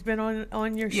humor. He's been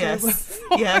on your show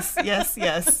before. Yes.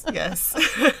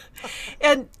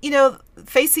 And, you know,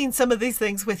 facing some of these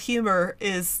things with humor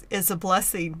is a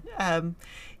blessing.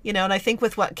 You know, and I think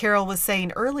with what Carol was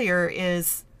saying earlier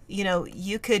is, you know,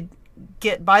 you could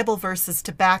get Bible verses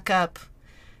to back up,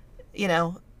 you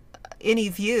know, any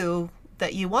view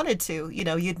that you wanted to. You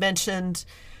know, you'd mentioned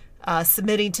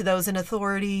submitting to those in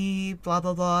authority, blah,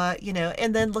 blah, blah, you know,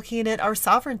 and then looking at our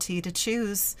sovereignty to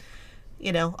choose,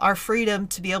 you know, our freedom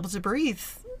to be able to breathe,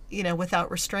 you know, without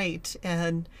restraint.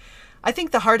 And I think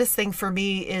the hardest thing for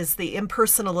me is the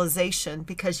impersonalization,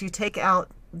 because you take out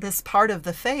this part of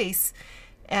the face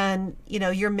and, you know,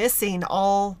 you're missing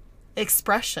all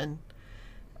expression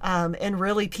and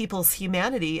really people's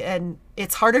humanity. And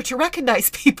it's harder to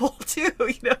recognize people too,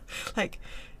 you know, like,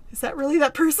 is that really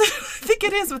that person? I think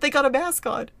it is, but they got a mask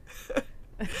on.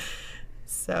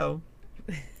 So.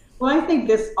 Well, I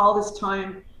think all this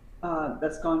time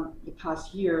that's gone the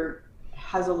past year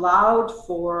has allowed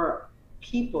for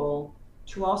people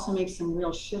to also make some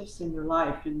real shifts in their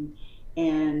life.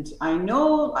 And I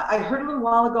know, I heard a little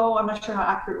while ago, I'm not sure how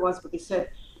accurate it was, but they said,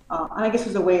 and I guess it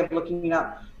was a way of looking it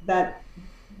up, that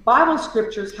Bible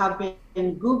scriptures have been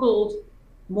Googled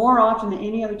more often than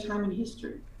any other time in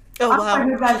history. Oh, wow. I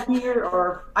heard that here,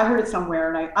 or I heard it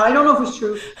somewhere, and I don't know if it's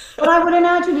true, but I would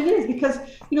imagine it is, because,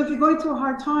 you know, if you're going through a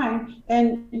hard time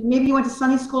and maybe you went to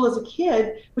Sunday school as a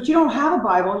kid, but you don't have a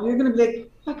Bible, you're going to be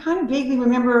like, I kind of vaguely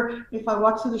remember if I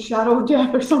walked through the shadow of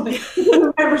death or something,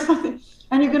 you remember something,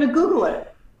 and you're going to Google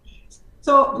it.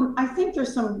 So I think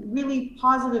there's some really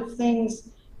positive things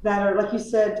that are, like you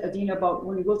said, Adina, about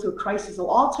when you go through a crisis,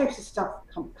 all types of stuff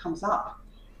comes up.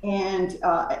 And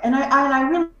I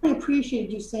really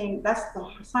appreciated you saying that's the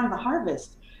sign of the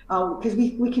harvest, because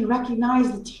we can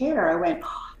recognize the tear. I went,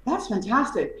 oh, that's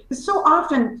fantastic. Because so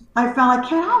often I found I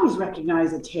can't always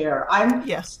recognize a tear. I'm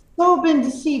so been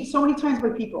deceived so many times by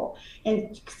people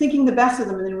and thinking the best of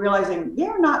them and then realizing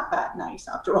they're not that nice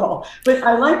after all. But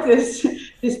I like this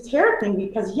tear thing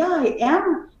because, yeah, I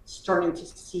am starting to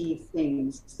see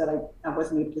things that I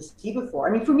wasn't able to see before.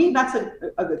 I mean, for me, that's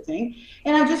a good thing.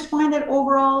 And I just find that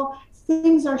overall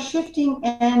things are shifting,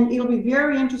 and it'll be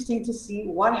very interesting to see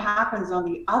what happens on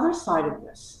the other side of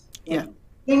this. Yeah. And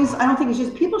things, I don't think it's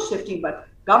just people shifting, but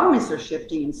governments are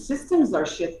shifting and systems are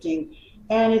shifting,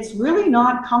 and it's really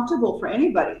not comfortable for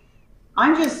anybody.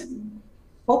 I'm just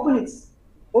hoping it's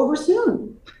over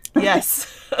soon.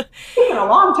 Yes. Taking a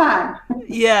long time.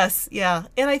 Yes, yeah.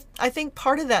 And I think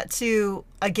part of that too,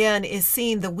 again, is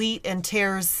seeing the wheat and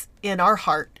tares in our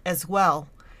heart as well.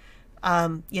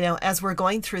 You know, as we're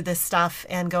going through this stuff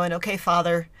and going, okay,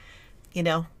 Father, you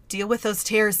know, deal with those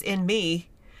tares in me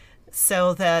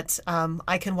so that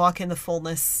I can walk in the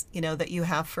fullness, you know, that you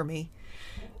have for me.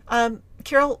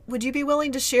 Carol, would you be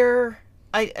willing to share?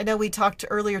 I know we talked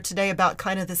earlier today about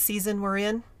kind of the season we're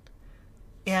in,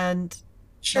 and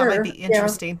sure, that might be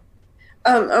interesting.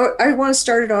 Yeah. I want to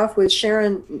start it off with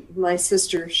Sharon. My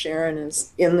sister Sharon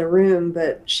is in the room,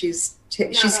 but she's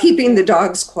keeping the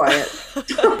dogs quiet.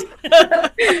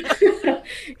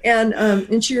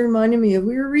 And she reminded me of,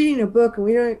 we were reading a book,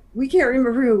 and we can't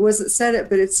remember who it was that said it,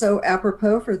 but it's so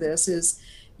apropos for this, is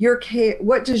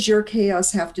what does your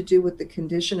chaos have to do with the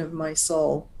condition of my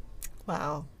soul?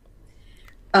 Wow.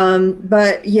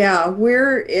 But yeah,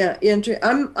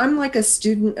 I'm like a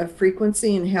student of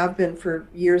frequency and have been for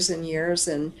years and years.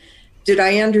 And did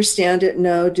I understand it?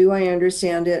 No. Do I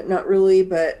understand it? Not really,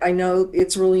 but I know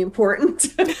it's really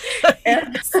important.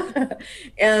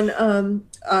 and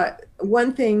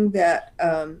one thing that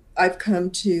I've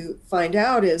come to find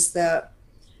out is that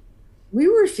we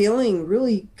were feeling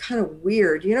really kind of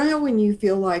weird. You know how when you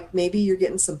feel like maybe you're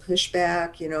getting some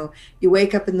pushback, you know, you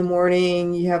wake up in the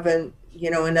morning, you have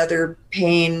another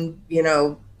pain, you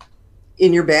know,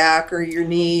 in your back or your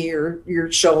knee or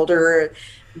your shoulder.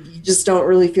 You just don't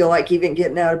really feel like even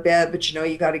getting out of bed, but you know,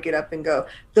 you got to get up and go.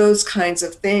 Those kinds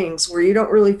of things where you don't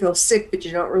really feel sick, but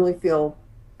you don't really feel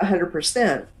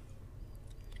 100%.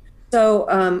 So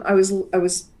I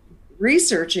was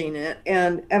researching it,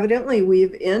 and evidently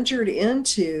we've entered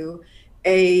into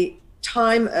a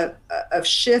time of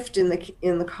shift in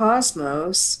the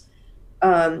cosmos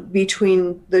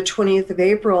between the 20th of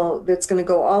April that's going to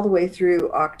go all the way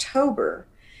through October.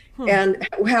 And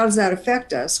how does that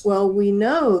affect us? Well, we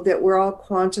know that we're all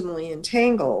quantumly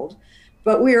entangled,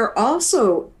 but we are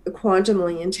also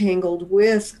quantumly entangled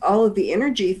with all of the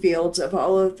energy fields of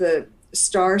all of the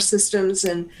star systems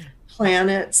and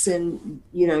planets and,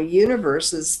 you know,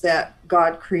 universes that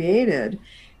God created.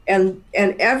 And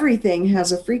everything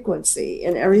has a frequency,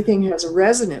 and everything has a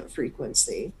resonant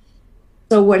frequency.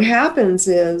 So what happens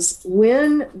is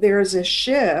when there's a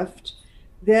shift,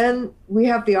 then we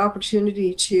have the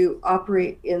opportunity to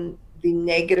operate in the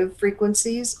negative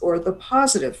frequencies or the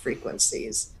positive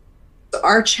frequencies. So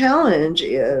our challenge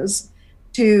is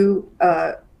to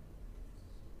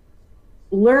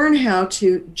learn how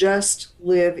to just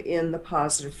live in the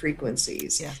positive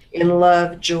frequencies, in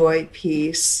love, joy,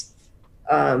 peace,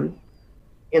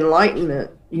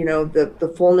 enlightenment, you know,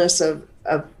 the fullness of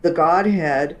the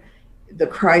Godhead, the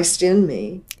Christ in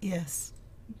me. Yes.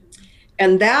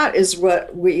 And that is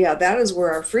what that is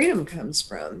where our freedom comes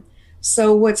from.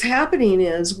 So what's happening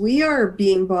is we are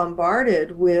being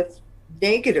bombarded with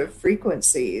negative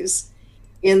frequencies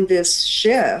in this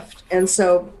shift. And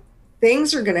so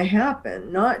things are going to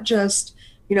happen, not just,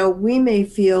 you know, we may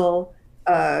feel,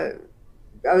 I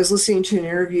was listening to an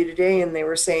interview today and they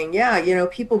were saying, yeah, you know,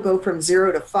 people go from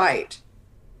zero to fight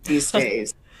these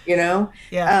days, you know?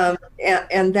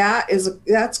 And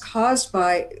that's caused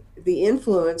by the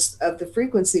influence of the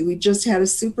frequency. We just had a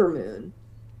supermoon.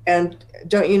 And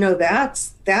don't you know that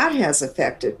has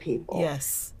affected people?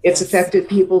 Yes. It's affected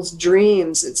people's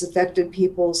dreams. It's affected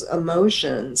people's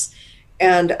emotions.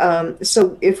 And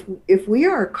so if we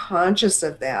are conscious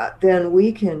of that, then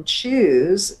we can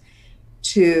choose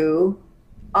to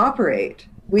operate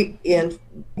in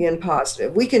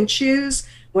positive. We can choose,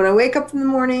 when I wake up in the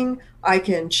morning, I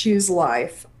can choose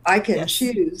life. I can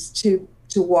choose to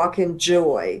walk in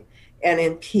joy and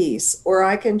in peace, or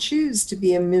I can choose to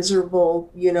be a miserable,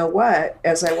 you know what,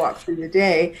 as I walk through the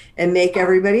day and make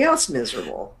everybody else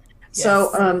miserable. Yes.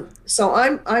 So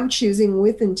I'm choosing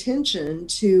with intention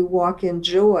to walk in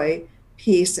joy,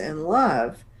 peace, and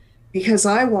love, because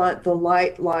I want the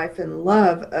light, life, and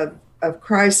love of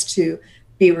Christ to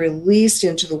be released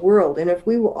into the world. And if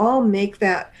we will all make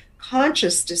that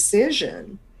conscious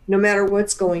decision, no matter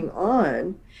what's going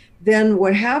on, then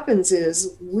what happens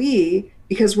is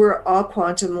because we're all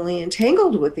quantumly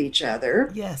entangled with each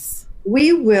other,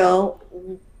 we will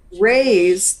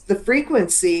raise the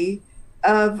frequency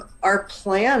of our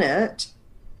planet.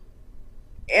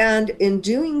 And in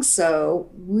doing so,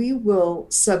 we will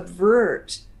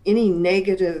subvert any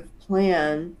negative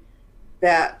plan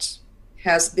that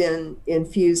has been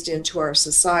infused into our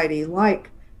society, like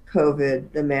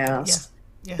COVID, the mask,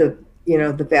 the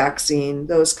vaccine,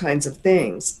 those kinds of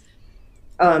things.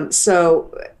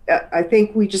 So I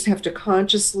think we just have to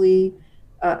consciously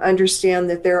understand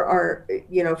that there are,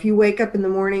 you know, if you wake up in the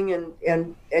morning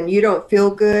and you don't feel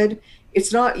good,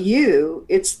 it's not you,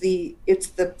 it's the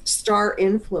star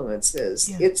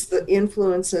influences. It's the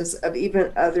influences of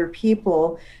even other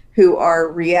people who are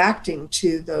reacting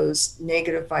to those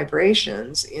negative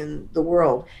vibrations in the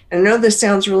world. And I know this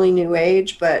sounds really new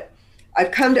age, but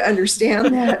I've come to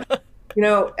understand that, you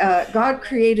know, God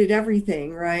created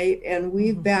everything, right? And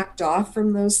we've backed off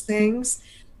from those things.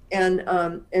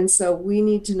 And so we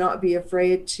need to not be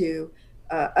afraid to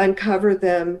uncover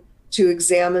them, to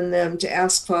examine them, to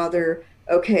ask Father,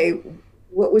 okay,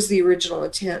 what was the original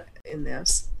intent in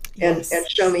this? And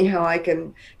show me how I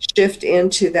can shift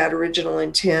into that original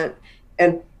intent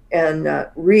and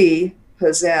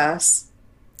repossess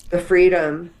the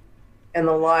freedom and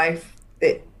the life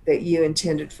that you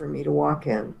intended for me to walk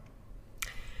in.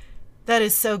 That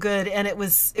is so good, and it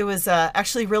was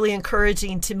actually really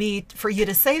encouraging to me for you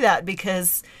to say that,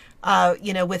 because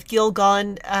you know, with Gil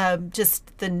gone,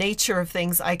 just the nature of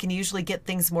things, I can usually get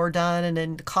things more done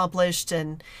and accomplished,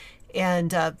 and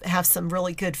have some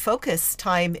really good focus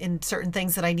time in certain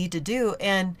things that I need to do.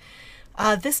 And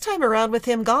this time around with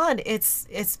him gone,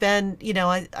 it's been, you know,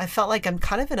 I felt like I'm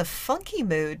kind of in a funky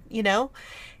mood, you know,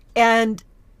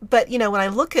 but you know, when I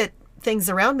look at things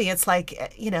around me, it's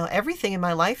like, you know, everything in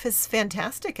my life is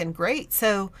fantastic and great.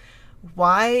 So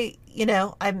why, you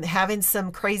know, I'm having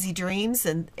some crazy dreams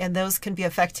and those can be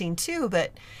affecting too,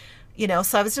 but you know,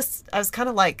 so I was kind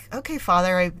of like, okay,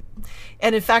 Father,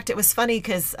 and in fact, it was funny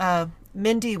because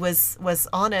Mindy was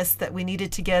honest that we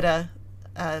needed to get a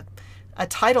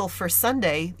title for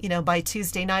Sunday, you know, by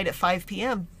Tuesday night at 5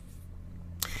 p.m.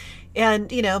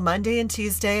 And, you know, Monday and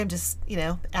Tuesday, I'm just, you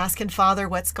know, asking Father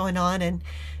what's going on and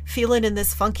feeling in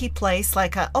this funky place,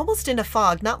 like almost in a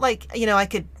fog, not like, you know, I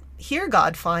could hear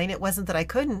God fine. It wasn't that I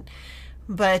couldn't,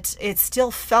 but it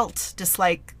still felt just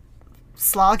like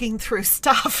slogging through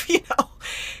stuff, you know.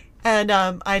 And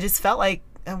I just felt like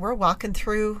we're walking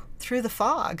through the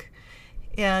fog.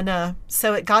 And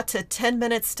so it got to 10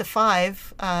 minutes to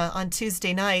 5 on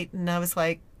Tuesday night, and I was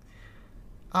like,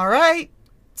 all right.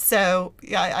 So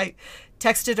yeah, I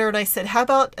texted her and I said, how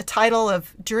about a title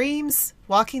of Dreams,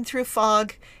 Walking Through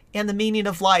Fog, and the Meaning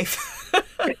of Life?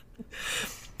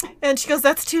 And she goes,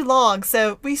 that's too long.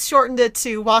 So we shortened it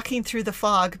to Walking Through the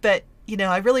Fog. But, you know,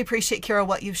 I really appreciate, Carol,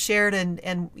 what you've shared.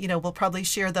 And, you know, we'll probably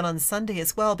share that on Sunday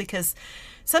as well, because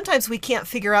sometimes we can't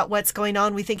figure out what's going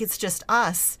on. We think it's just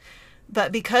us.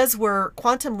 But because we're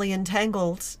quantumly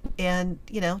entangled and,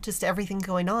 you know, just everything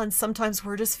going on, sometimes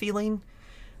we're just feeling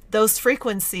those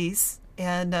frequencies.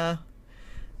 And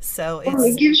so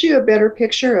it gives you a better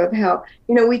picture of how,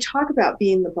 you know, we talk about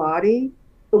being the body,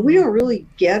 but we don't really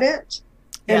get it.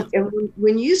 And, Yeah. and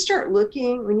when you start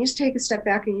looking, when you take a step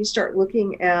back and you start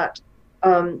looking at,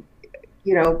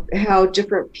 you know, how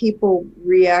different people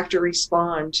react or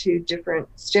respond to different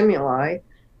stimuli,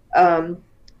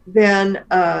 then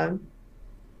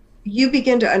you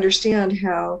begin to understand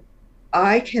how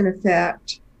I can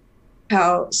affect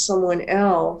how someone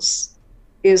else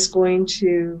is going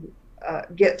to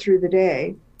get through the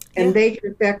day, and they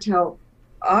can affect how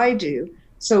I do.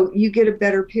 So you get a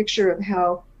better picture of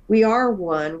how we are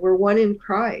one. We're one in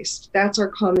Christ. That's our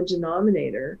common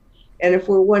denominator. And if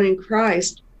we're one in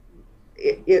Christ,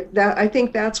 I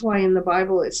think that's why in the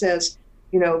Bible it says,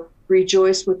 you know,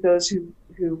 rejoice with those who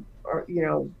are, you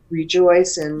know,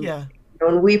 rejoice, and,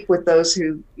 and weep with those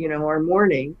who, you know, are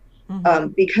mourning.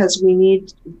 Because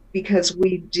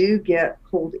we do get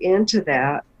pulled into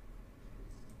that.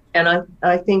 And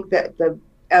I think that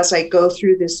as I go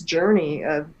through this journey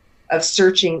of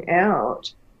searching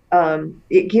out,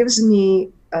 it gives me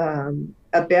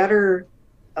a better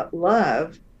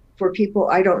love for people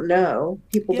I don't know,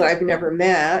 people that I've never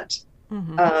met,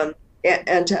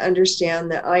 and to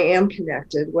understand that I am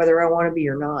connected, whether I want to be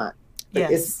or not.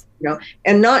 It's, you know,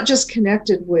 and not just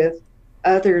connected with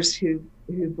others who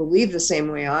believe the same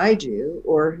way I do,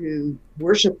 or who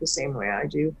worship the same way I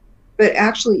do, but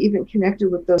actually even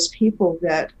connected with those people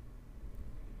that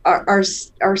are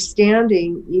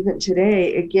standing even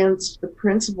today against the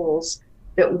principles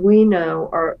that we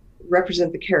know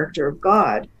represent the character of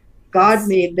God. God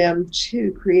made them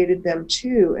too, created them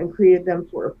too, and created them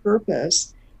for a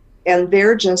purpose. And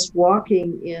they're just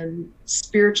walking in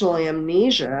spiritual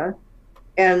amnesia.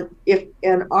 And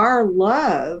our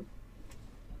love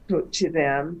to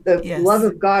them, the love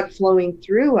of God flowing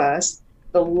through us,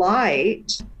 the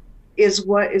light, is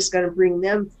what is going to bring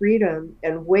them freedom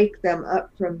and wake them up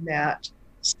from that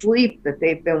sleep that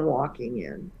they've been walking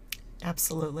in.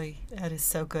 Absolutely. That is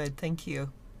so good. Thank you.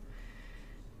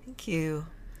 Thank you.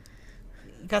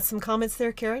 You got some comments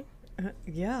there, Karen?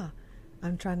 Yeah,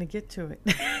 I'm trying to get to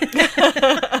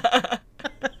it.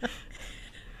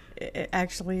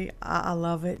 Actually, I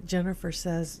love it. Jennifer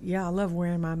says, yeah, I love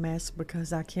wearing my mask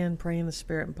because I can pray in the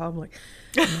spirit in public.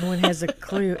 No one has a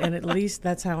clue, and at least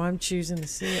that's how I'm choosing to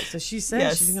see it. So she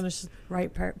says she's going to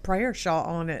write prayer shawl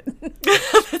on it.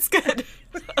 That's good.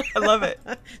 I love it.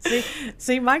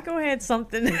 See, Michael had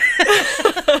something.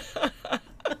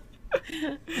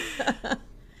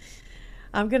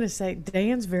 I'm going to say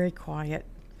Dan's very quiet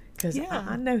because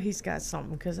I know he's got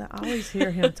something, because I always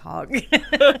hear him talk.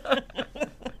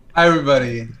 Hi,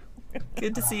 everybody.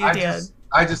 Good to see you, Dan.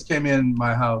 I just came in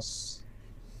my house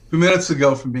 2 minutes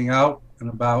ago from being out and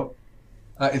about.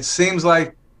 It seems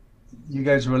like you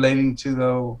guys are relating to,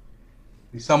 though,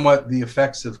 somewhat the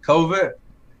effects of COVID,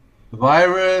 the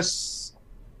virus,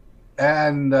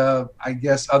 and I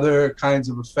guess other kinds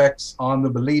of effects on the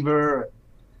believer,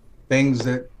 things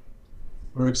that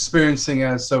we're experiencing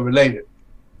as so related.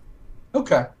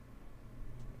 Okay.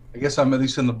 I guess I'm at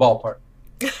least in the ballpark.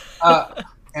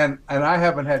 And I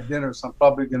haven't had dinner, so I'm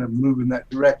probably going to move in that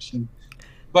direction.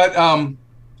 But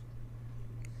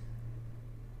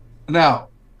now,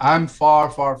 I'm far,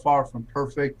 far, far from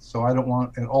perfect, so I don't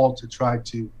want at all to try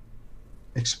to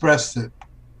express that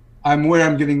I'm where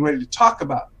I'm getting ready to talk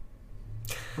about.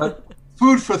 But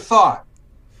food for thought,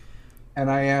 and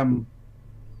I am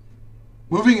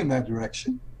moving in that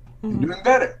direction and doing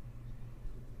better.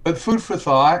 But food for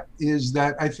thought is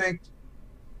that I think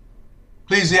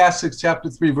Ecclesiastes chapter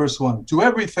 3, verse 1. To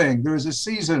everything there is a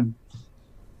season.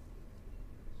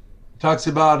 It talks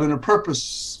about and a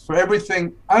purpose for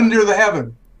everything under the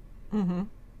heaven.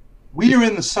 We are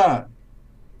in the Son.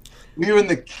 We are in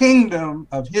the kingdom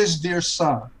of His dear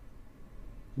Son.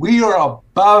 We are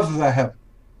above the heaven.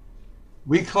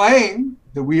 We claim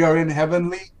that we are in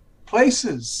heavenly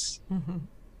places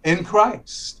in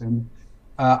Christ. And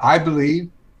I believe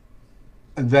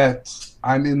that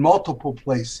I'm in multiple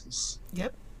places.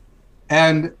 Yep.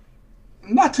 And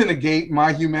not to negate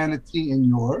my humanity and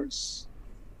yours,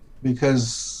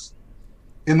 because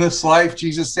in this life,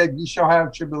 Jesus said, "Ye shall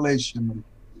have tribulation," and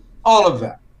all of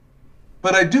that.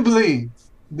 But I do believe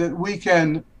that we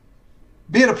can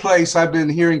be at a place. I've been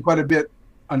hearing quite a bit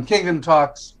on Kingdom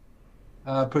Talks,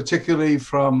 particularly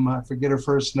from, I forget her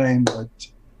first name, but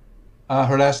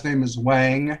her last name is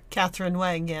Wang. Catherine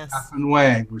Wang, yes. Catherine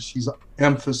Wang, where she's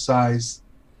emphasized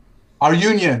our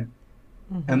union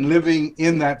and living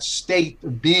in that state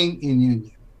of being in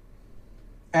union.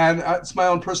 And it's my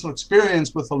own personal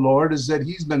experience with the Lord is that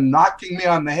he's been knocking me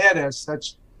on the head as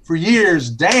such for years.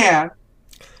 Dan,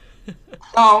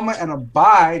 come and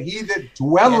abide, he that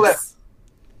dwelleth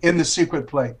in the secret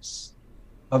place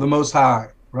of the Most High,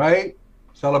 right?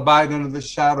 Shall abide under the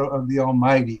shadow of the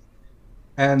Almighty.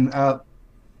 And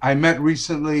I met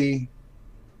recently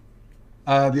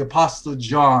the Apostle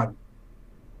John,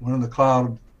 one of the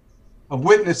cloud of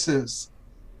witnesses.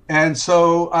 And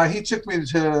so he took me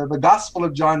to the Gospel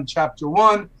of John chapter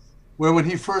 1, where when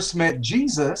he first met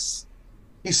Jesus,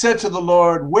 he said to the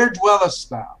Lord, "Where dwellest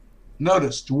thou?"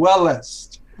 Notice,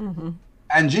 dwellest.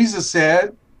 And Jesus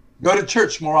said, "Go to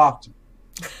church more often.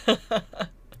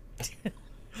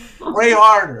 Pray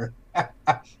harder.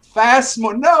 Fast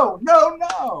more." No.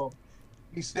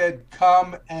 He said,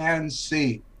 "Come and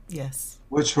see." Yes.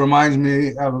 Which reminds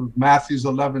me of Matthew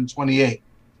 11:28.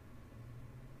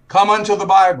 Come unto the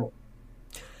Bible.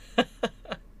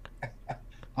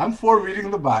 I'm for reading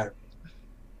the Bible.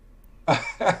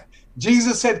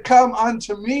 Jesus said, "Come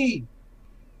unto me,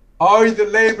 all ye that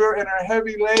labor and are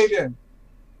heavy laden,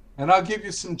 and I'll give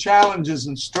you some challenges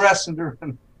and stress."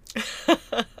 And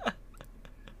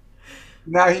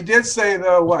now he did say,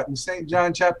 though, what? In St.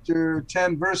 John chapter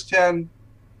 10, verse 10,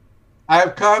 "I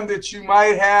have come that you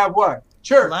might have" what?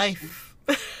 Church. Life.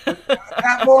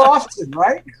 Not more often,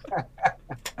 right?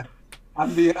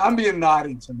 I'm being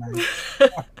naughty tonight.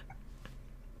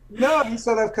 No, he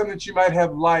said, "I've come that you might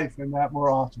have life and that more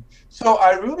often." So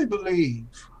I really believe,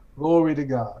 glory to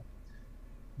God,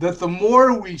 that the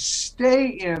more we stay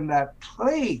in that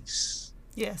place,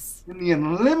 yes, in the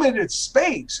unlimited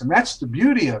space, and that's the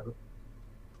beauty of it,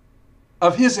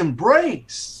 of his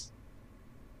embrace.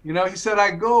 You know, he said,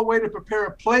 "I go away to prepare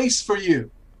a place for you,"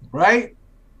 right?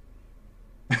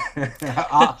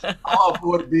 I'll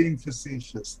avoid being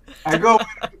facetious. "I go away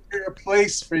to prepare a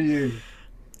place for you."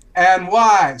 And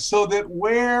why? So that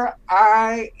where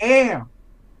I am,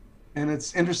 and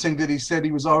it's interesting that he said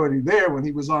he was already there when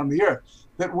he was on the earth,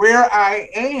 that where I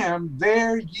am,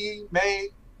 there ye may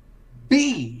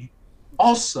be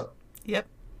also. Yep.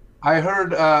 I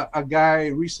heard a guy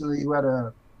recently who had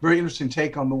a very interesting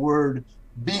take on the word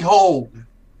 "behold."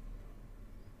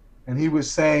 And he was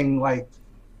saying, like,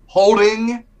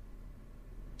 holding,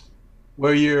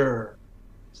 where you're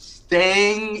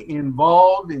staying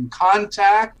involved in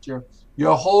contact,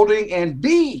 you're holding, and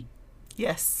be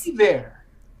there.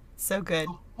 So good.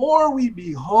 Before we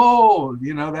behold,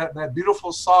 you know, that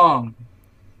beautiful song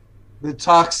that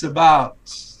talks about,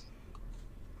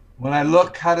 when I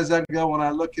look, how does that go? When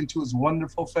I look into his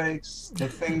wonderful face, the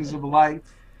things of life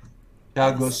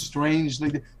shall go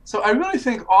strangely. So I really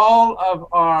think all of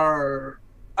our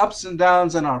ups and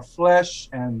downs in our flesh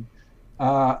and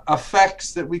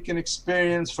effects that we can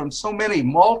experience from so many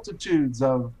multitudes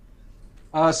of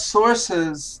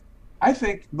sources, I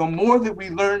think the more that we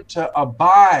learn to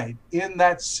abide in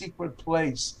that secret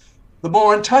place, the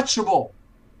more untouchable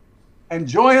and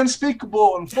joy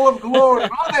unspeakable and full of glory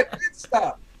and all that good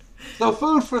stuff. So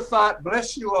food for thought.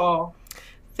 Bless you all.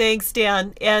 Thanks,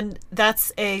 Dan. And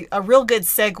that's a real good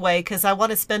segue, because I want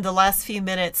to spend the last few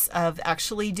minutes of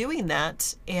actually doing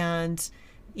that and,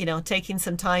 you know, taking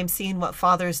some time, seeing what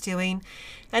Father's doing,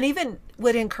 and even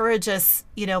would encourage us,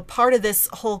 you know, part of this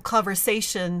whole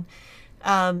conversation,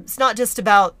 it's not just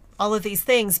about all of these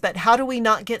things, but how do we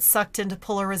not get sucked into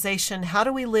polarization? How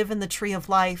do we live in the tree of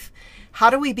life?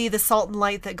 How do we be the salt and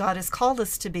light that God has called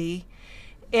us to be?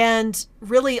 And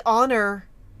really honor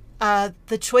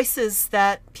the choices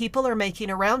that people are making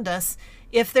around us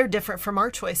if they're different from our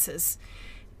choices.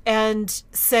 And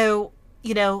so,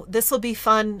 you know, this will be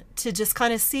fun to just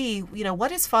kind of see, you know,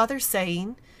 what is Father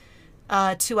saying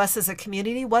to us as a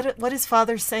community? What is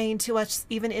Father saying to us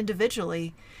even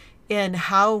individually in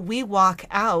how we walk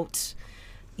out?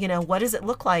 You know, what does it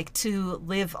look like to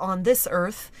live on this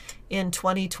earth in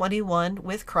 2021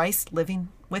 with Christ living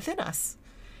within us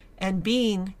and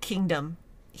being kingdom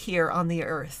here on the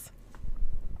earth?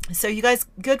 So you guys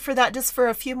good for that? Just for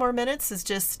a few more minutes, is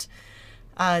just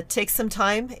take some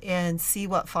time and see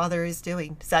what Father is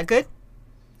doing. Is that good?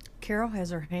 Carol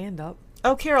has her hand up.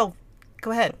 Oh, Carol,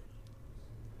 go ahead.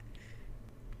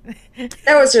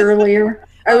 That was earlier.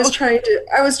 I was trying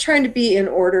to be in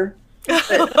order.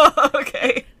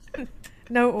 Okay.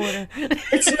 No order.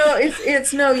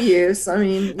 It's no use. I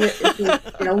mean,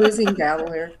 losing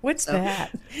battle here. What's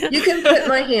that? You can put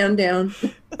my hand down.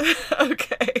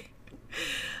 Okay.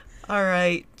 All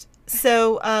right.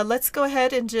 So let's go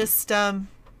ahead and just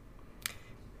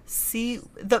see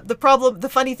the problem. The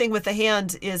funny thing with the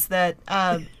hand is that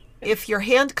if your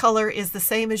hand color is the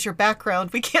same as your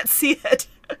background, we can't see it.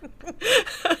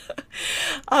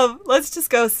 Let's just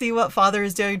go see what Father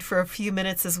is doing for a few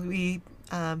minutes as we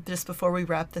just before we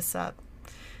wrap this up.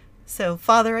 So,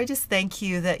 Father, I just thank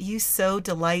you that you so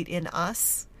delight in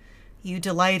us. You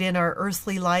delight in our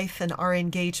earthly life and our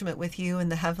engagement with you in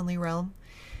the heavenly realm.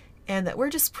 And that we're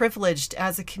just privileged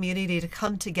as a community to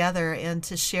come together and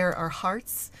to share our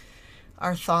hearts,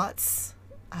 our thoughts,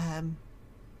 and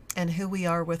who we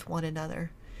are with one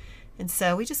another. And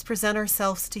so we just present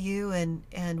ourselves to you,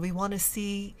 and we want to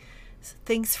see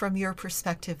things from your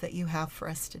perspective that you have for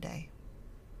us today.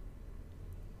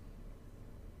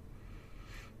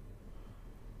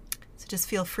 So just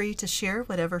feel free to share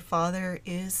whatever Father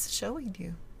is showing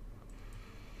you.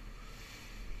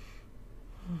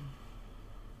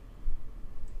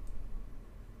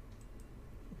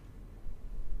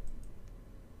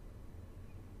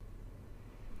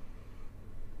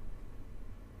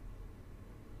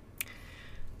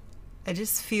 I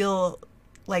just feel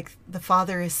like the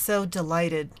Father is so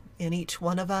delighted in each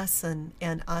one of us and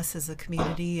us as a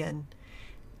community. And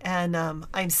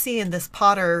I'm seeing this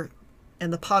potter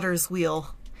and the potter's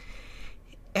wheel.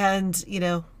 And,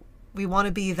 we want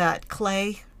to be that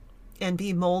clay and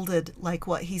be molded like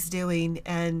what he's doing.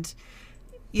 And,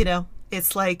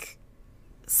 it's like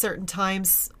certain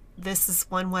times this is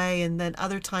one way, and then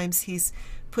other times he's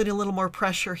putting a little more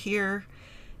pressure here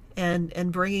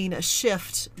and bringing a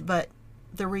shift, but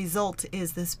the result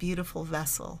is this beautiful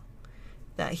vessel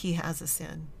that he has us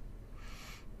in.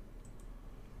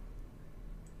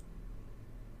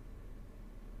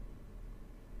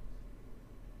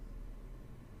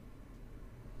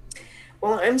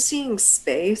 Well, I'm seeing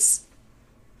space,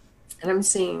 and I'm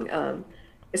seeing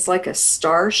it's like a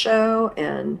star show,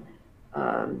 and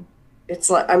it's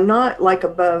like I'm not like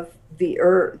above the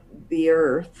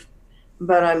earth,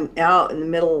 but I'm out in the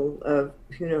middle of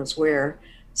who knows where.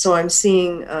 So I'm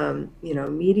seeing,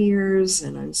 meteors,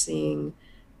 and I'm seeing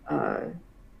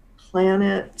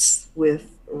planets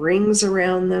with rings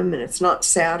around them, and it's not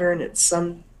Saturn, it's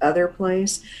some other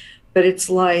place. But it's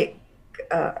like,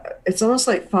 it's almost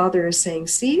like Father is saying,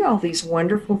 see all these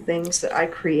wonderful things that I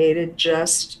created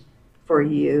just for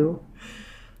you.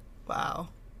 Wow.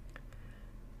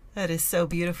 That is so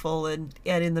beautiful. And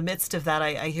in the midst of that,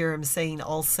 I hear him saying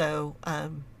also,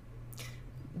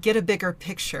 get a bigger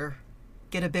picture,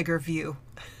 get a bigger view.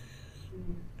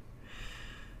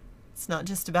 It's not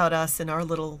just about us in our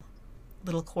little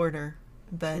corner,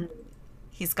 but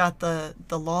he's got the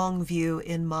long view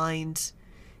in mind.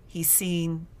 He's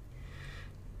seeing,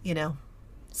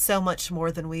 so much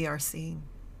more than we are seeing.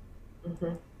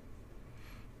 Mm-hmm.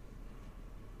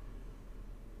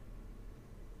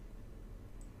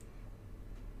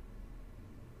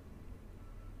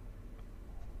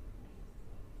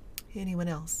 Anyone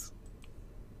else?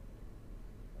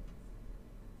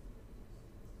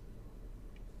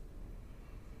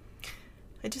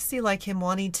 I just see like him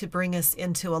wanting to bring us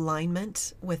into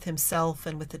alignment with himself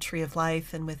and with the tree of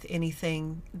life and with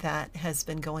anything that has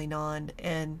been going on.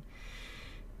 And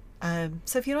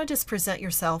so if you don't just present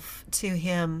yourself to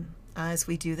him as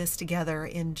we do this together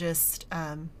in just,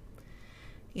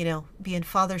 being,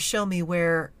 Father, show me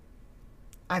where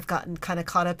I've gotten kind of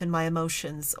caught up in my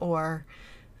emotions, or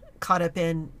caught up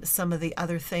in some of the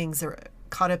other things, or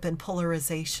caught up in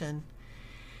polarization.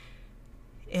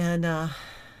 And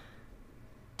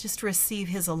just receive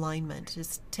his alignment.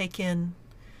 Just take in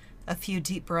a few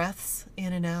deep breaths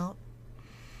in and out.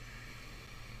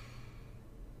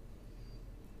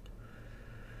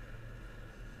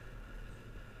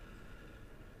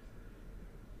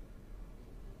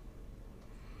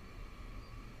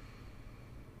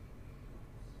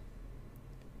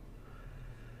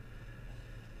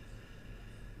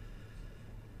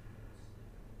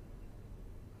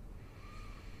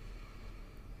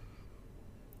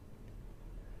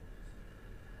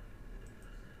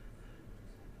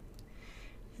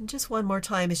 And just one more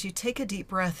time, as you take a deep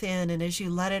breath in and as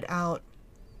you let it out,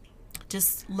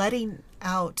 just letting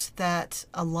out that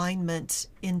alignment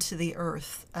into the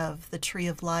earth of the tree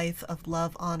of life, of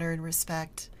love, honor, and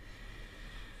respect.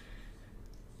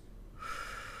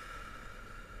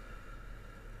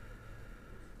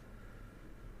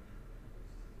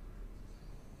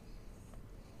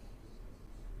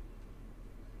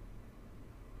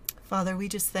 Father, we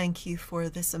just thank you for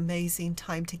this amazing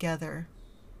time together,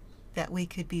 that we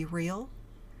could be real,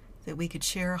 that we could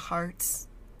share our hearts,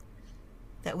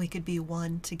 that we could be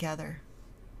one together,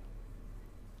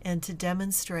 and to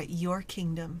demonstrate your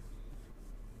kingdom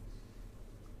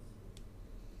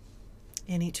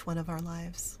in each one of our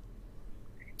lives.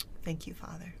 Thank you,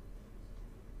 Father.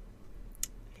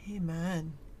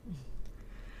 Amen.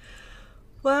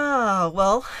 Wow.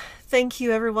 Well, thank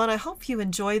you, everyone. I hope you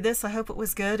enjoyed this. I hope it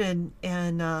was good and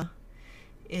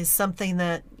is something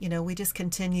that, we just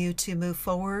continue to move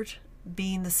forward,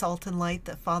 being the salt and light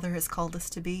that Father has called us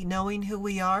to be, knowing who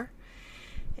we are,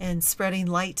 and spreading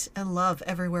light and love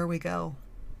everywhere we go.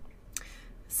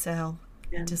 So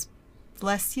just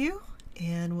bless you,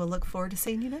 and we'll look forward to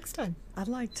seeing you next time. I'd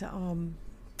like to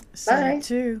say,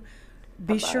 too,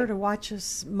 be sure to watch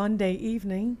us Monday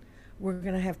evening. We're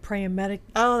going to have Praying Medic.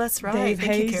 Oh, that's right. Dave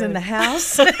Hayes in the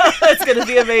house. It's going to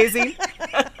be amazing.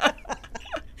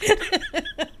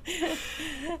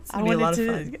 I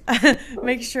wanted to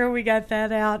make sure we got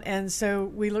that out. And so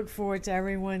we look forward to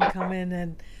everyone coming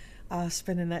and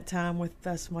spending that time with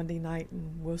us Monday night.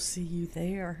 And we'll see you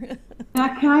there.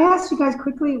 Now, can I ask you guys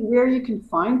quickly where you can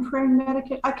find Praying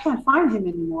Medic? I can't find him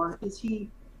anymore. I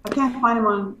can't find him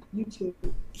on YouTube.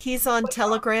 He's on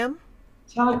Telegram.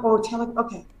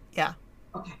 Okay. Yeah.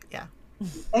 Okay. Yeah.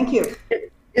 Thank you.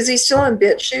 Is he still on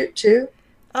BitChute too?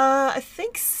 I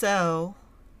think so.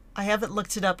 I haven't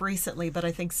looked it up recently, but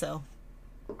I think so.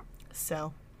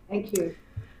 So. Thank you.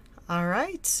 All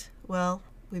right. Well,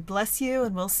 we bless you,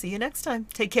 and we'll see you next time.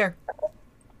 Take care.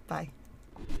 Bye.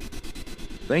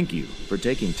 Thank you for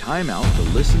taking time out to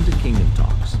listen to Kingdom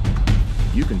Talks.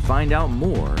 You can find out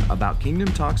more about Kingdom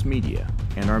Talks Media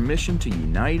and our mission to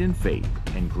unite in faith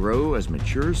and grow as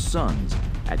mature sons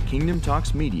at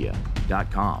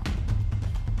kingdomtalksmedia.com.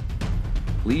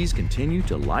 Please continue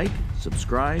to like,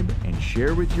 subscribe, and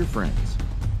share with your friends.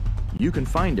 You can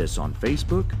find us on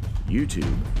Facebook,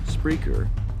 YouTube, Spreaker,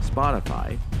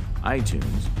 Spotify,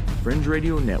 iTunes, Fringe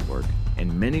Radio Network,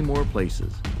 and many more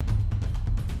places.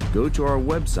 Go to our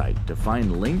website to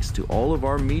find links to all of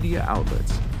our media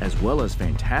outlets, as well as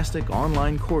fantastic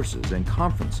online courses and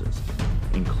conferences,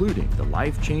 including the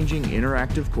life-changing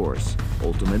interactive course,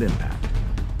 Ultimate Impact.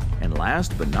 And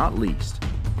last but not least,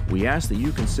 we ask that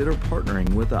you consider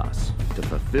partnering with us to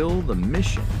fulfill the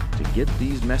mission to get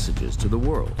these messages to the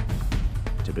world.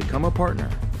 To become a partner,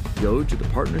 go to the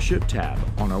Partnership tab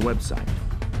on our website.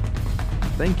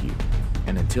 Thank you,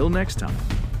 and until next time,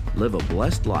 live a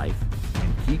blessed life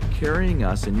and keep carrying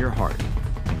us in your heart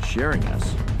and sharing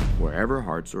us wherever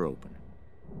hearts are open.